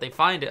underwater. But they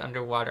find it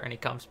underwater, and he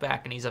comes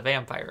back, and he's a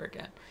vampire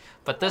again.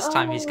 But this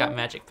time, he's got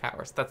magic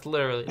powers. That's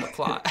literally the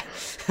plot.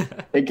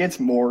 It gets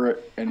more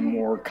and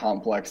more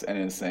complex and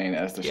insane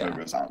as the show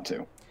goes on,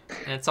 too.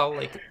 And it's all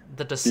like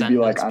the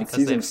descendants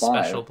because they have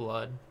special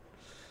blood.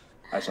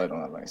 Actually, I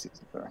don't have any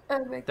season 4.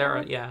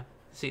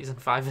 Season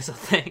 5 is a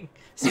thing.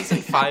 Season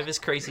 5 is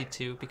crazy,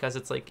 too, because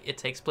it's like it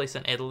takes place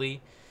in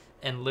Italy.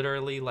 And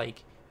literally,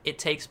 like, it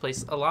takes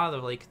place, a lot of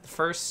the, like, the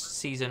first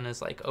season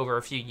is, like, over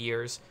a few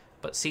years,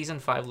 but season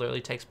 5 literally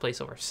takes place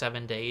over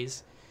 7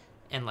 days.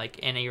 And, like,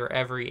 in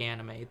every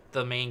anime,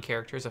 the main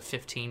character is a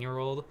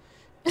 15-year-old.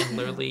 And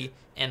literally,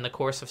 in the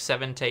course of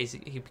 7 days,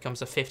 he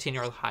becomes a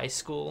 15-year-old high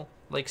school,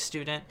 like,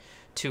 student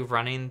to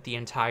running the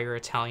entire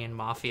Italian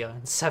mafia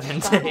in 7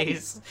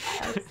 days.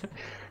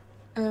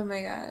 Oh,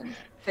 my God.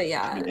 But,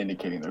 yeah. You're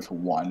indicating there's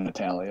one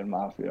Italian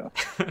mafia.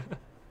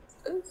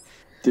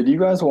 Did you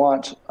guys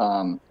watch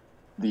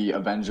the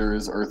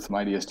Avengers Earth's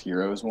Mightiest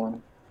Heroes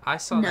one? I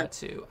saw that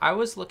too. I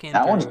was looking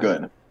that one's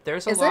good.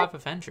 There's a lot of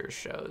Avengers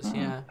shows,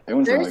 yeah.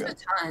 There's really a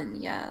ton,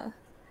 yeah.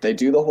 They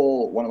do the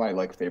whole, one of my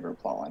like favorite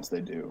plot lines they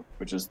do,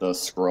 which is the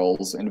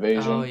Skrulls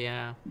invasion. Oh,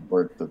 yeah.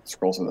 Where the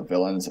Skrulls are the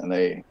villains, and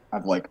they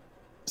have like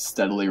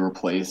steadily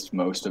replaced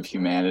most of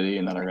humanity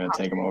and then are going to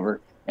take them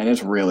over. And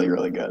it's really,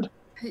 really good.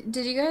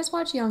 Did you guys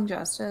watch Young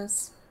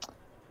Justice?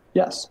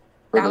 Yes.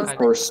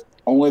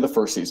 Only the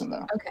first season,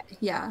 though. Okay,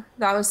 yeah.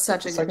 That was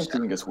such a good show. The second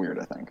season gets weird,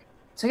 I think.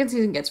 Second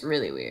season gets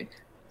really weird.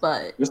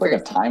 But there's like a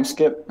time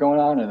skip going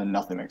on and then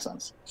nothing makes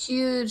sense.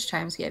 Huge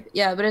time skip.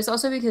 Yeah, but it's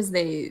also because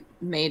they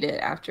made it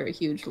after a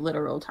huge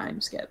literal time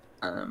skip.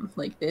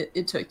 Like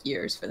it took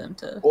years for them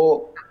to.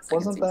 Well,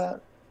 wasn't season.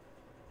 That?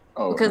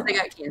 Oh, because they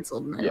got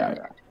canceled. And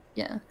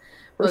yeah.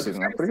 First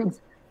season, pretty good.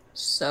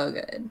 So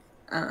good.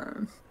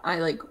 I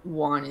like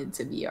wanted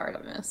to be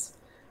Artemis.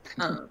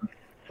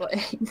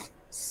 Like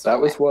so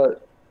that was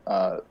what.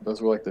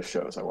 Those were like the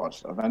shows I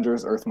watched: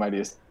 Avengers, Earth's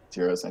Mightiest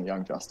Heroes, and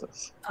Young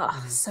Justice.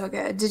 Oh, so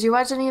good. Did you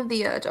watch any of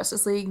the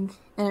Justice League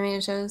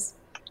animated shows?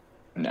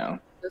 No.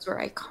 Those were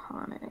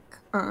iconic.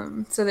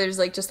 So there's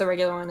like just the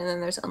regular one, and then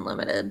there's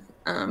Unlimited.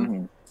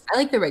 I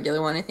like the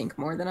regular one, I think,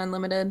 more than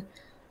Unlimited.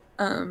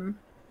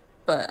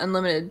 But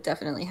Unlimited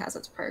definitely has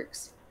its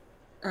perks.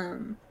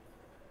 Do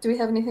we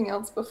have anything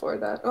else before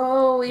that?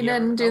 Oh, we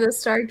didn't do the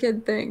Star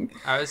Kid thing.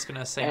 I was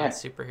gonna say on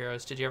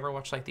superheroes. Did you ever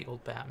watch like the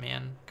old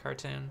Batman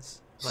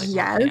cartoons? Like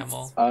yes. Mark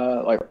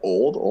Hamill? Like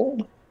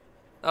old?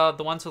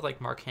 The ones with like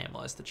Mark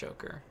Hamill as the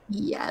Joker.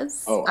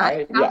 Yes. Oh,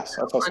 yes,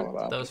 I saw some of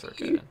that. Those were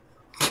good.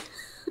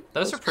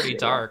 Those are pretty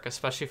dark,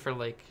 especially for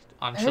like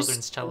on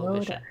children's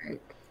television. Dark.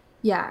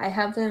 Yeah, I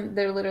have them.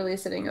 They're literally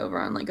sitting over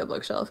on like a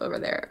bookshelf over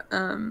there.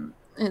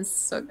 It's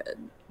so good.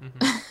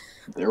 Mm-hmm.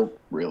 They're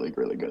really,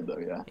 really good though.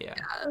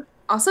 Yeah.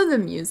 Also, the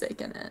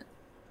music in it,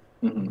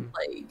 mm-hmm.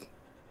 like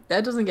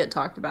that doesn't get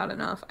talked about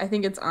enough. I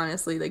think it's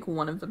honestly like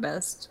one of the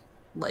best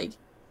like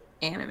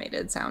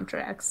animated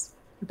soundtracks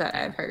that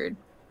I've heard.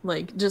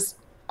 Like just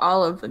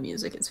all of the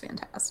music is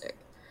fantastic.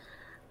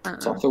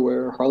 It's also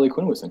where Harley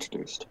Quinn was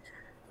introduced.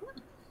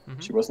 Mm-hmm.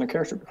 She wasn't a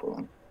character before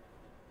then.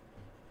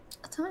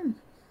 A time.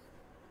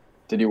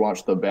 Did you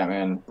watch the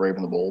Batman Brave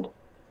and the Bold?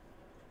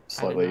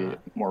 Slightly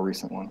more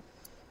recent one.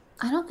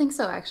 I don't think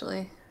so,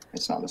 actually.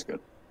 It's not as good.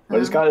 But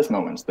it's got its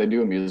moments. They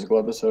do a musical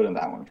episode, and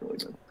that one's really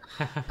good.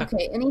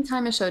 Okay,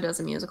 anytime a show does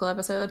a musical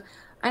episode,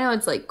 I know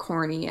it's like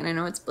corny, and I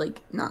know it's like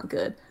not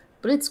good,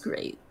 but it's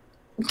great.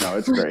 No,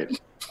 it's great.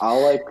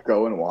 I'll like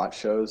go and watch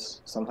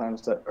shows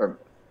sometimes or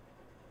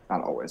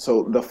not always.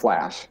 So The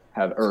Flash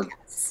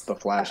The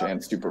Flash and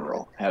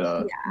Supergirl had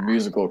a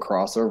musical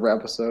crossover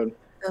episode.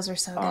 Those are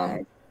so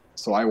good.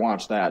 So I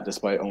watched that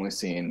despite only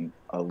seeing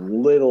a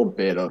little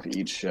bit of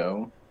each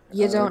show.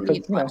 You don't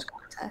need much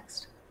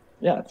context.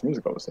 Yeah, it's a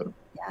musical episode.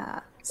 Yeah.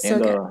 So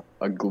and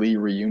a Glee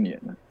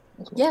reunion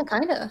as well. Yeah,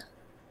 kind of.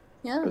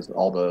 Yeah. Because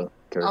all the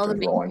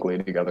characters were all in Glee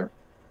together.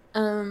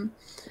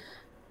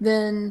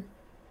 Then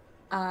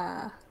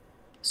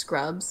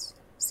Scrubs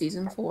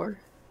season 4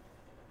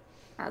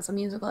 has a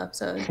musical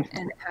episode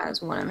and it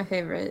has one of my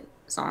favorite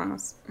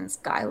songs, and it's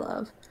Guy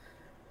Love,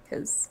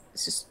 because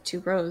it's just two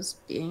bros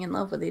being in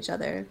love with each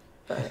other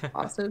but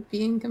also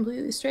being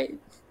completely straight,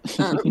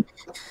 and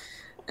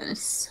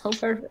it's so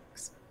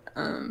perfect.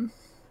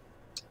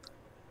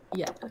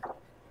 Yeah,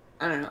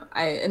 I don't know.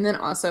 And then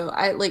also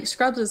I like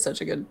Scrubs is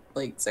such a good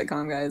like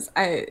sitcom, guys.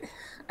 I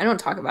don't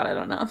talk about it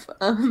enough.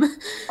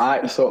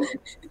 So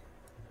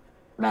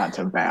not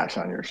to bash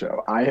on your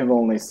show, I have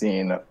only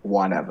seen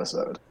one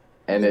episode,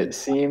 and it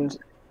seemed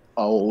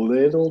a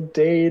little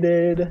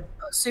dated.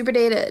 Super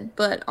dated,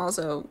 but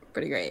also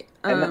pretty great.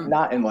 And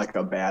not in like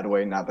a bad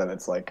way, not that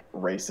it's like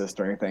racist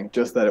or anything,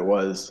 just that it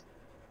was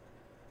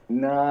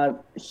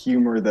not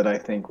humor that I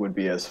think would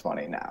be as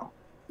funny now.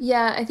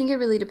 Yeah, I think it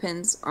really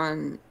depends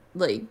on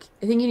like,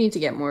 I think you need to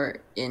get more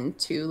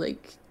into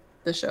like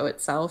the show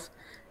itself,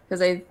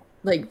 because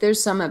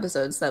there's some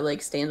episodes that like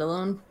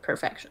standalone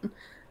perfection.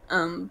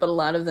 But a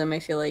lot of them I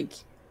feel like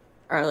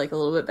are like a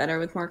little bit better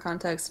with more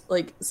context.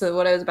 Like, so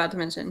what I was about to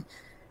mention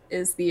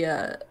is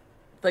the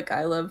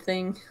Guy Love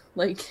thing.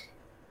 Like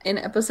in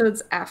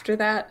episodes after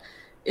that,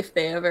 if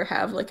they ever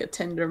have like a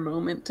tender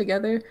moment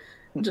together,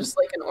 just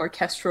like an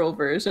orchestral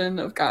version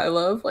of Guy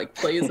Love like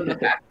plays in the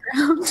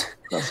background.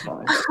 That's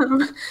fine.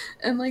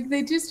 And like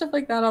they do stuff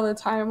like that all the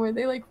time where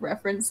they like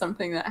reference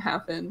something that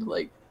happened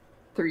like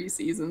 3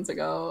 seasons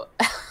ago.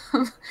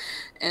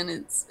 And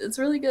it's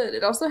really good.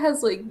 It also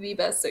has like the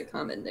best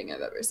sitcom ending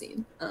I've ever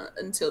seen,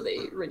 until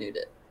they renewed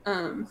it.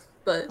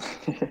 But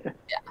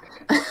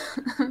yeah.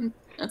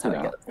 That's how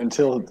it goes.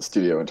 Until the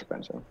studio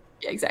intervention.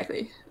 Yeah,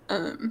 exactly.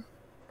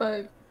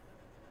 But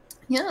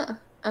yeah,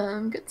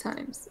 good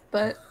times.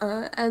 But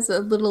as a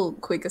little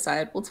quick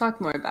aside, we'll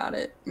talk more about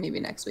it maybe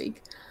next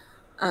week.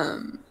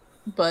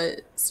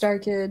 But Star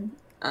Kid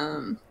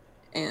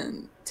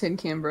and Tin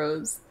Can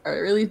Bros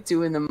are really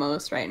doing the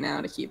most right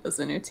now to keep us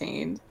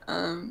entertained.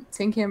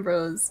 Tin Can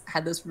Bros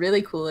had this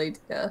really cool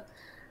idea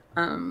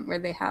where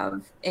they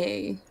have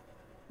a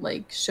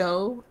like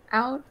show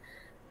out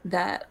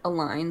that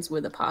aligns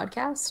with a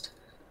podcast.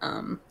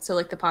 So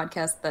like the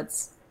podcast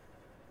that's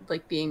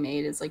like being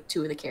made is like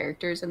 2 of the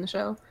characters in the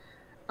show,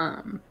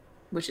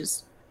 which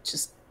is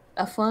just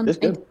a fun it's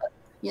good.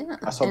 Yeah,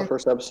 I saw the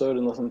first episode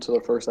and listened to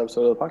the first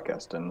episode of the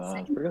podcast, and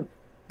it's pretty good.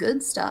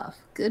 good stuff.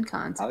 Good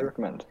content. Highly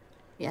recommend.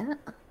 Yeah.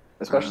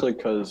 Especially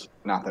because,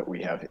 not that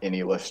we have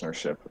any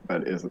listenership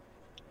that is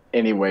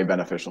any way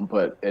beneficial,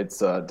 but it's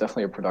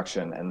definitely a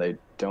production, and they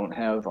don't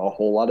have a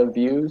whole lot of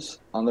views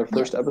on their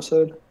first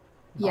episode.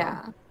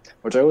 Yeah.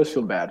 Which I always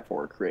feel bad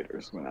for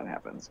creators when that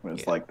happens. When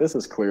it's like, this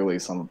is clearly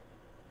some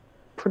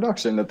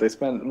production that they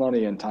spent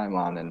money and time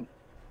on, and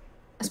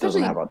it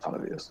doesn't have a ton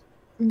of views.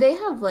 They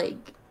have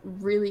like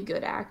really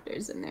good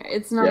actors in there.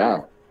 It's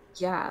not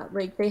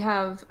like they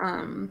have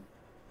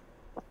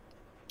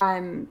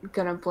I'm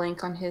gonna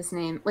blank on his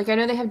name. Like I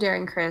know they have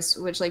Darren Criss,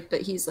 which like but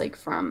he's like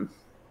from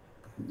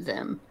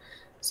them.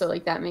 So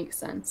like that makes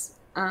sense.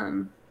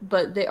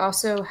 But they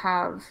also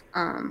have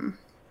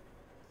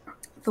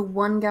the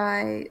one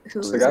guy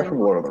who's the guy from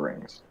Lord of the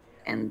Rings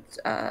and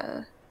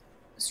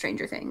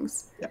Stranger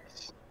Things.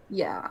 Yes.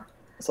 Yeah.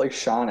 It's like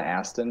Sean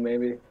Astin,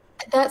 maybe.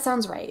 That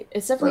sounds right.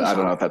 It's definitely. I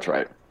don't know if that's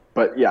right,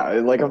 but yeah,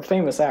 like a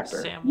famous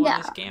actor.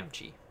 Samwise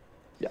Gamgee.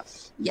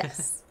 Yes.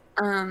 Yes.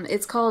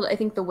 It's called, I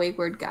think, The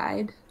Wayward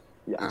Guide.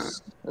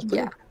 Yes.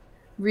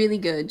 Really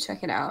good.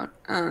 Check it out.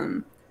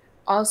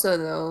 Also,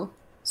 though,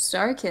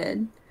 Star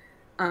Kid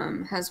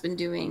has been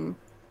doing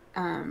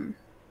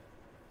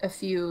a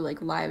few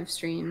like live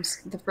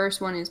streams. The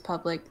first one is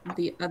public.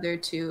 The other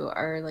two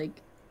are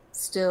like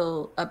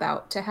still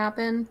about to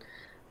happen.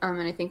 And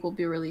I think will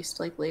be released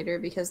like later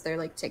because they're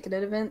like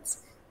ticketed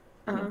events.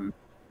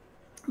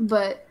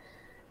 But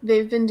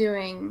they've been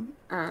doing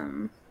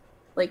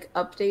like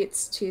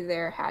updates to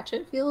their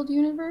Hatchetfield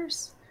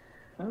universe,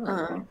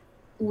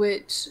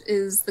 which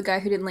is the guy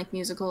who didn't like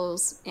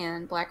musicals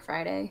and Black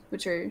Friday,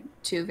 which are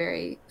two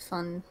very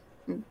fun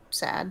and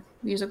sad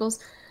musicals,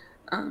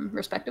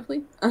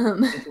 respectively.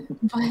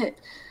 But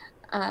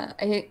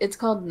it's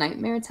called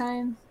Nightmare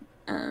Time,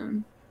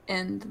 and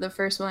the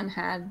first one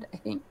had, I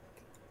think,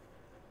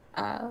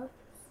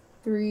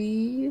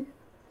 3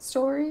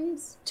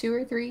 stories, 2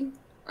 or 3,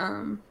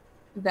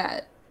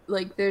 that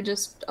like they're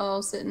just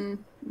all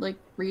sitting like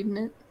reading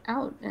it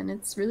out, and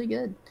it's really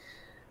good.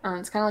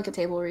 It's kind of like a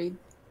table read,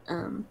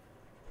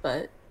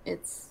 but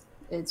it's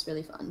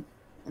really fun,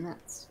 and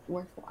that's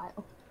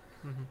worthwhile.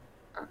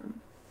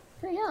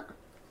 But yeah,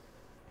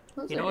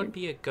 you know what would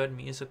be a good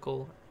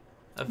musical?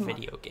 A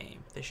video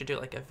game. They should do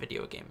like a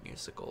video game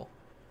musical.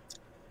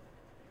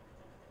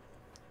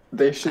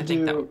 They should. I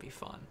think that would be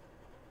fun.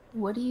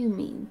 What do you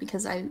mean?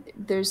 Because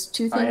there's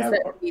 2 things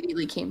that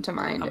immediately came to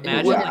mind.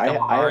 Imagine like a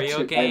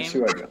Mario game,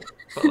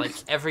 but like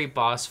every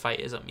boss fight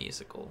is a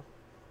musical.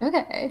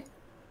 Okay.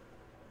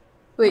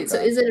 Wait, so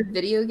is it a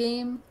video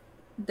game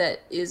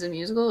that is a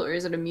musical, or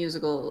is it a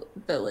musical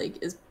that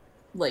like is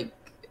like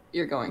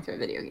you're going through a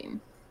video game?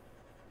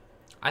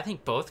 I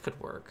think both could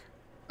work.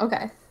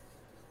 Okay.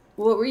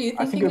 What were you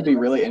thinking? I think it would be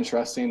really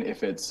interesting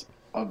if it's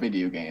a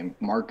video game,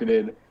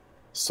 marketed,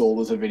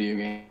 sold as a video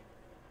game.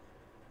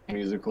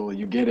 Musical,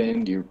 you get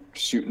in, you're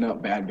shooting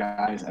up bad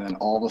guys, and then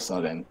all of a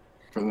sudden,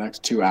 for the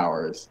next 2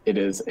 hours, it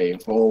is a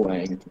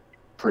full-length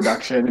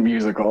production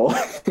musical.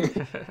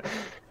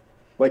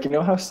 Like, you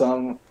know how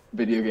some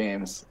video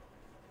games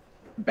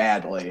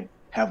badly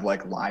have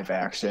like live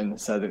action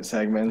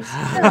segments,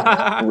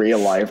 real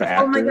life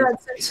actors? Oh my god,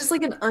 so it's just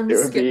like an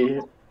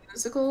unskippable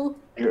musical.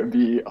 It would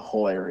be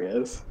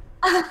hilarious.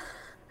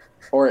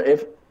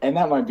 And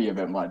that might be a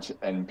bit much,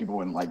 and people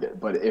wouldn't like it.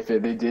 But if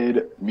they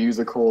did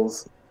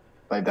musicals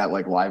like that,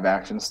 like live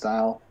action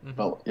style,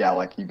 but yeah,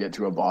 like you get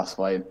to a boss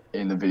fight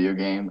in the video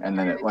game, and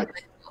then it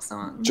like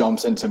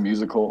jumps into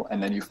musical,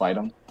 and then you fight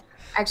them.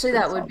 Actually,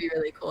 that would be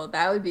really cool.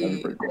 That would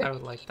be. Cool. I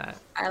would like that.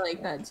 I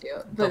like that too.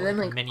 But then,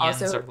 like,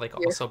 minions are like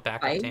also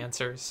backup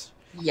dancers.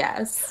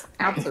 Yes,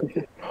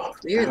 absolutely.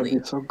 Clearly,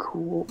 that'd be so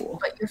cool.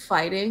 But your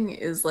fighting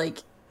is like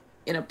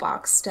in a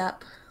box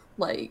step.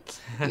 Like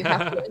you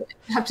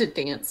have to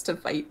dance to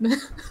fight.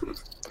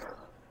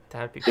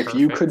 That'd be perfect. If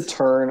you could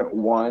turn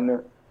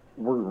one,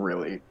 we're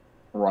really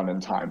running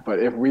time. But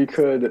if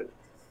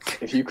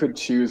you could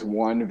choose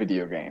one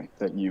video game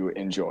that you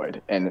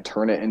enjoyed and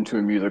turn it into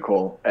a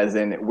musical, as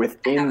in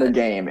within the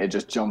game, it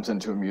just jumps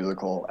into a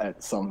musical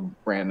at some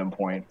random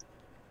point,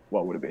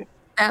 what would it be?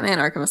 Batman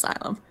Arkham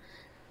Asylum.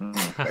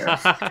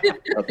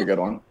 That's a good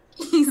one.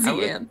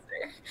 Easy answer.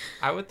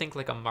 I would think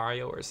like a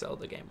Mario or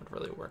Zelda game would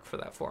really work for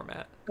that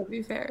format. That'd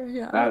be fair,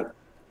 yeah.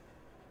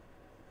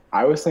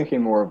 I was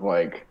thinking more of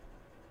like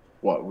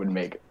what would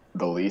make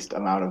the least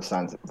amount of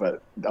sense,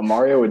 but a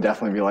Mario would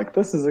definitely be like,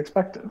 this is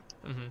expected.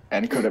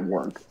 And could it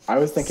work? I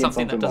was thinking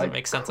something that doesn't like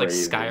make sense,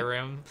 crazy. like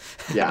Skyrim.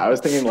 Yeah, I was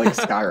thinking like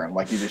Skyrim,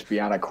 like you just be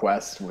on a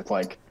quest with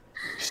like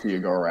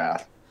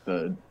Sheogorath,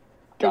 the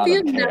god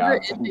of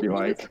chaos, and be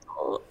like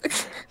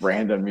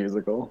random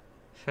musical.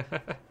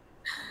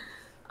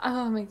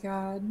 Oh my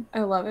god, I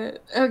love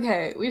it.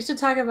 Okay, we should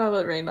talk about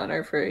what rained on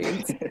our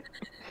parades.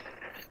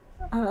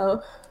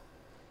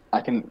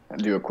 I can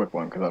do a quick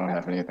one because I don't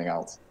have anything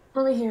else.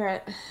 Let me hear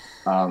it.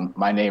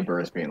 My neighbor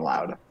is being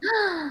loud.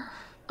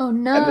 Oh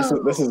no!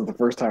 And this is the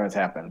first time it's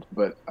happened,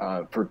 but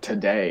for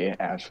today,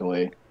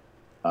 actually,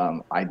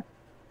 I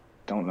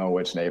don't know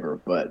which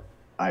neighbor, but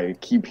I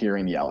keep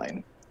hearing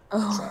yelling.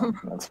 Oh,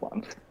 so that's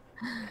fun.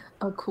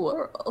 A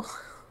quarrel.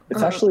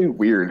 It's actually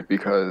weird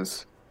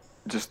because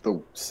just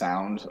the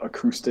sound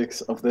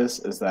acoustics of this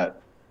is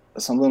that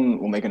something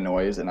will make a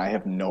noise and I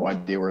have no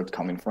idea where it's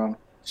coming from.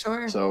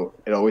 Sure. So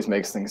it always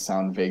makes things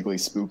sound vaguely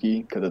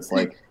spooky because it's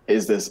like,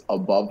 is this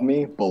above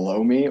me,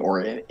 below me,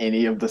 or in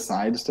any of the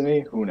sides to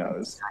me? Who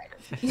knows?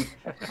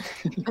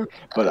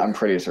 But I'm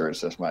pretty sure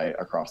it's just my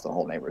across the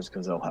whole neighbors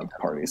because they'll have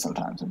parties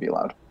sometimes and be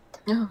loud.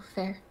 Oh,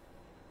 fair.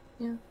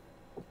 Yeah.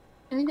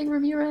 Anything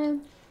from you,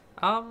 Ryan?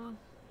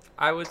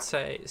 I would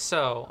say,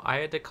 so I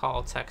had to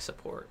call tech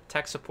support.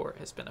 Tech support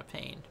has been a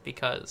pain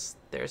because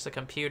there's a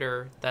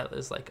computer that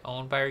is like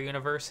owned by our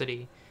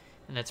university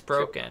and it's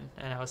broken.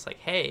 And I was like,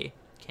 hey,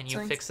 can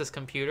you fix this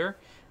computer?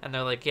 And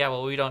they're like, yeah,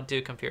 well, we don't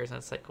do computers. And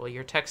it's like, well,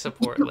 you're tech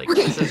support. Like,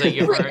 this is a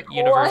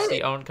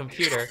university owned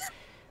computer.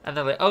 And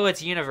they're like, oh,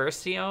 it's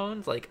university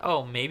owned? Like,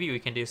 oh, maybe we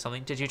can do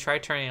something. Did you try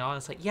turning it on?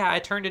 It's like, yeah, I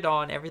turned it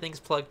on. Everything's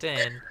plugged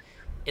in.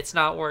 It's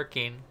not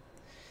working.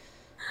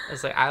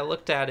 It's like, I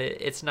looked at it,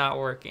 it's not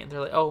working.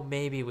 They're like, oh,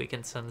 maybe we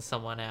can send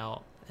someone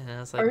out. And I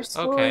was like, our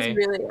school is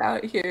really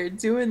out here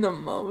doing the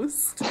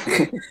most.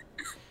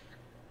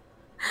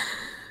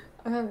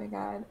 Oh my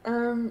god.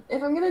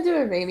 If I'm gonna do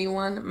a rainy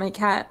one, my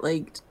cat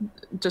like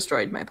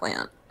destroyed my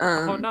plant.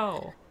 Oh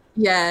no.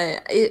 Yeah,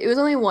 it was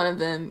only one of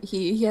them.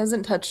 He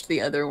hasn't touched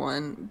the other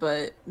one,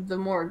 but the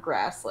more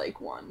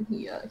grass-like one,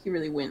 he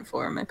really went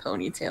for my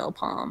ponytail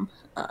palm.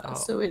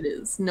 So it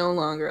is no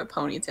longer a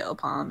ponytail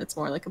palm. It's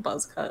more like a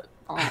buzz cut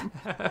palm.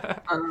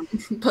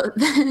 But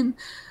then,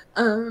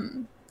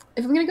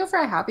 if I'm gonna go for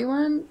a happy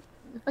one,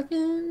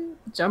 fucking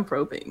jump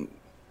roping.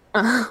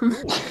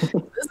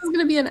 This is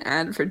gonna be an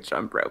ad for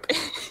jump roping.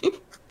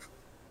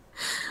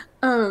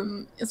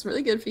 It's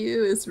really good for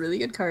you. It's really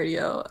good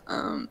cardio.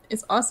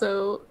 It's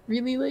also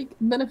really like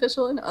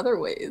beneficial in other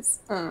ways.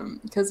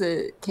 Because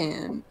it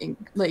can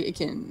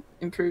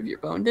improve your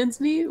bone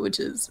density, which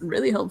is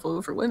really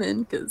helpful for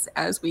women because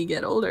as we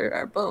get older,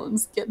 our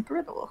bones get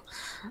brittle.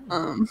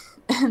 And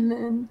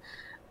then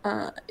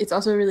it's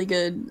also really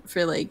good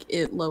for like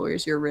it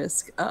lowers your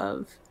risk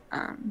of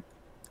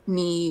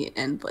knee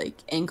and like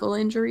ankle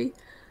injury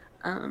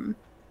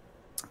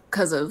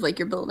because of like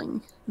you're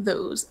building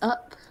those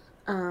up.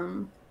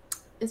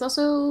 It's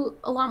also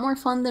a lot more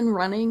fun than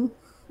running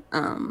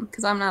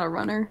because I'm not a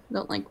runner,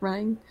 don't like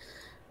running,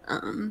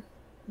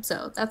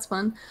 so that's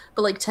fun.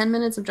 But like 10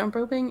 minutes of jump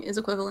roping is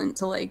equivalent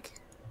to like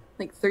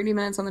 30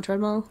 minutes on the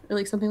treadmill or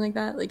like something like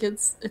that. Like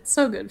it's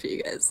so good for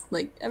you guys.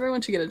 Like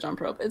everyone should get a jump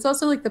rope. It's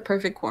also like the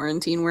perfect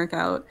quarantine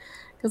workout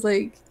because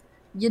like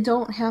you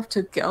don't have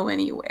to go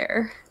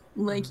anywhere.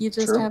 Like you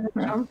just have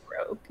a jump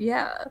rope.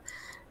 Yeah.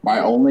 My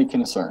only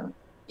concern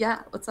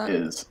what's up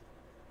is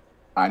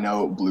I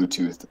know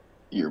Bluetooth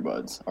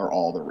earbuds are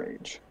all the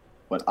rage,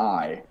 but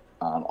I,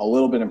 a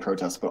little bit in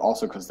protest, but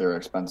also because they're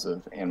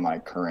expensive and my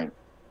current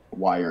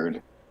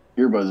wired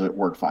earbuds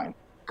work fine,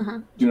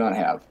 do not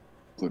have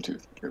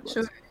Bluetooth earbuds.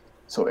 Sure.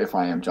 So if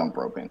I am jump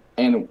roping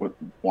and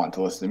want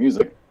to listen to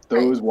music,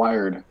 those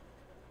wired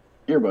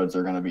earbuds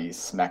are going to be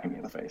smacking me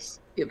in the face.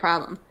 Be a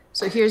problem.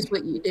 So here's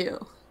what you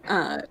do,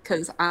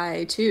 because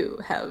I too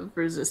have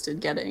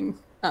resisted getting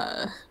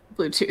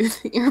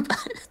Bluetooth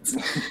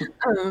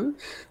earbuds.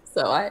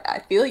 So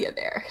I feel you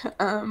there.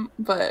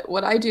 But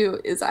what I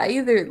do is I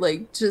either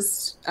like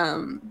just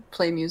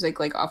play music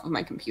like off of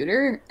my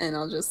computer and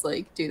I'll just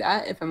like do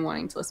that if I'm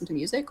wanting to listen to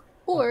music,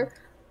 or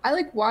I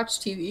like watch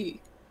TV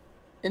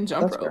and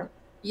jump rope. Fair.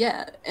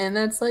 Yeah, and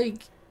that's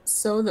like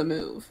so the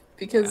move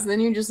because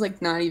then you're just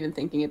like not even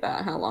thinking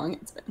about how long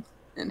it's been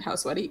and how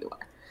sweaty you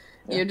are.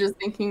 Yeah. You're just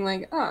thinking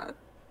like,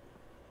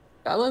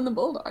 Bella and the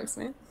Bulldogs,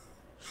 man.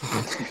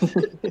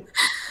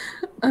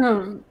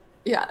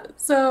 Yeah,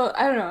 so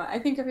I don't know. I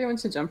think everyone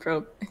should jump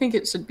rope. I think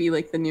it should be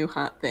like the new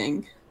hot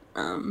thing,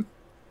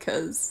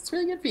 because it's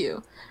really good for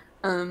you.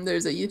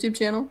 There's a YouTube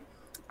channel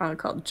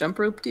called Jump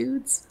Rope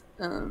Dudes,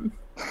 and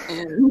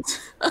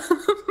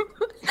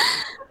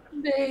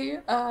they,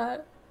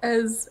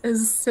 as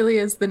silly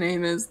as the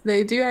name is,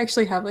 they do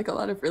actually have like a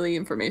lot of really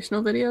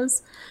informational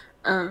videos.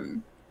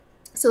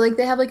 So like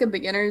they have like a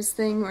beginner's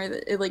thing where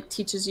it like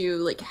teaches you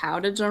like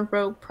how to jump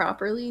rope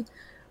properly.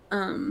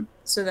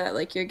 So that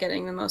like you're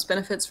getting the most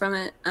benefits from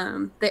it.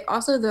 They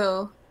also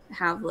though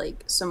have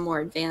like some more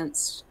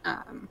advanced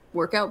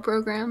workout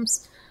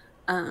programs.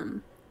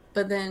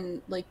 But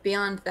then like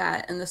beyond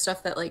that and the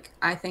stuff that like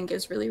I think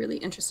is really, really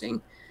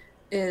interesting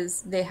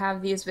is they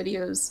have these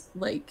videos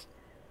like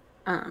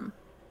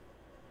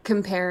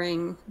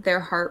comparing their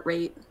heart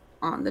rate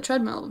on the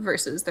treadmill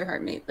versus their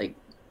heart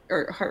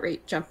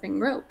rate jumping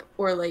rope,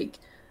 or like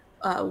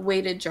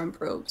weighted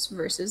jump ropes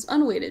versus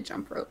unweighted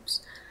jump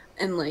ropes.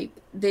 And like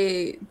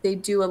they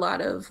do a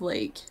lot of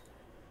like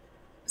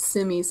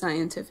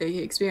semi-scientific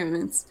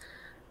experiments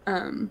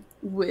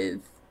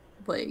with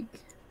like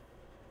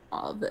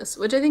all of this,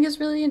 which I think is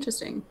really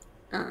interesting.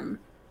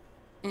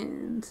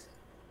 And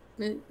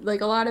like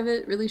a lot of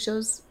it really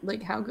shows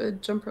like how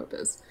good jump rope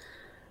is.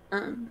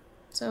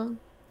 So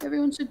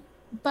everyone should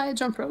buy a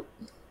jump rope.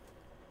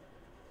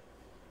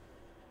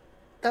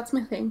 That's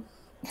my thing.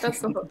 That's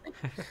the whole thing.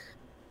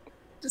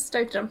 Just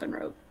start jumping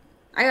rope.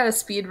 I got a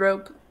speed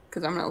rope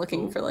because I'm not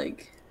looking for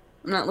like,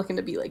 I'm not looking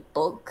to be like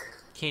bulk.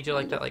 Can you do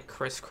like that like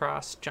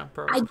crisscross jump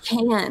rope? I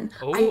can.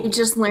 Ooh. I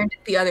just learned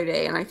it the other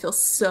day and I feel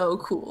so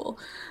cool.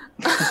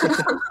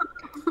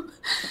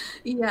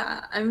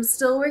 Yeah, I'm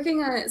still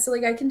working on it. So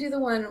like I can do the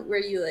one where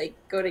you like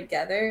go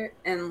together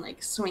and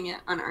like swing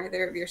it on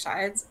either of your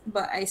sides,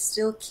 but I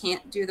still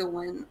can't do the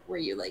one where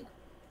you like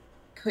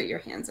put your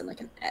hands in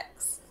like an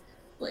X.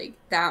 Like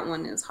that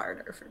one is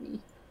harder for me.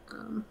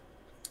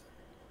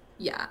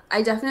 Yeah,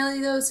 I definitely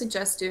though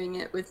suggest doing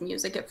it with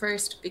music at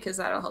first because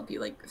that'll help you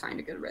like find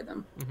a good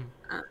rhythm.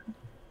 But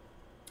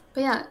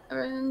yeah,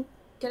 everyone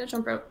get a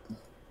jump rope.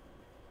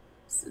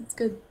 It's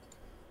good.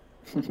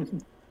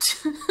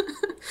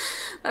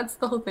 That's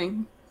the whole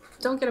thing.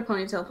 Don't get a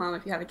ponytail palm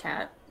if you have a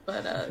cat,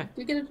 but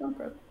do get a jump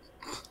rope.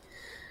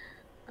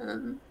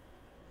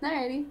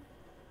 Alrighty.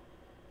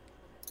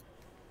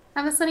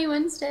 Have a sunny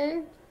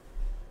Wednesday.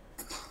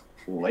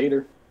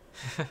 Later.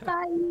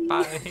 Bye.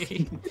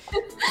 Bye.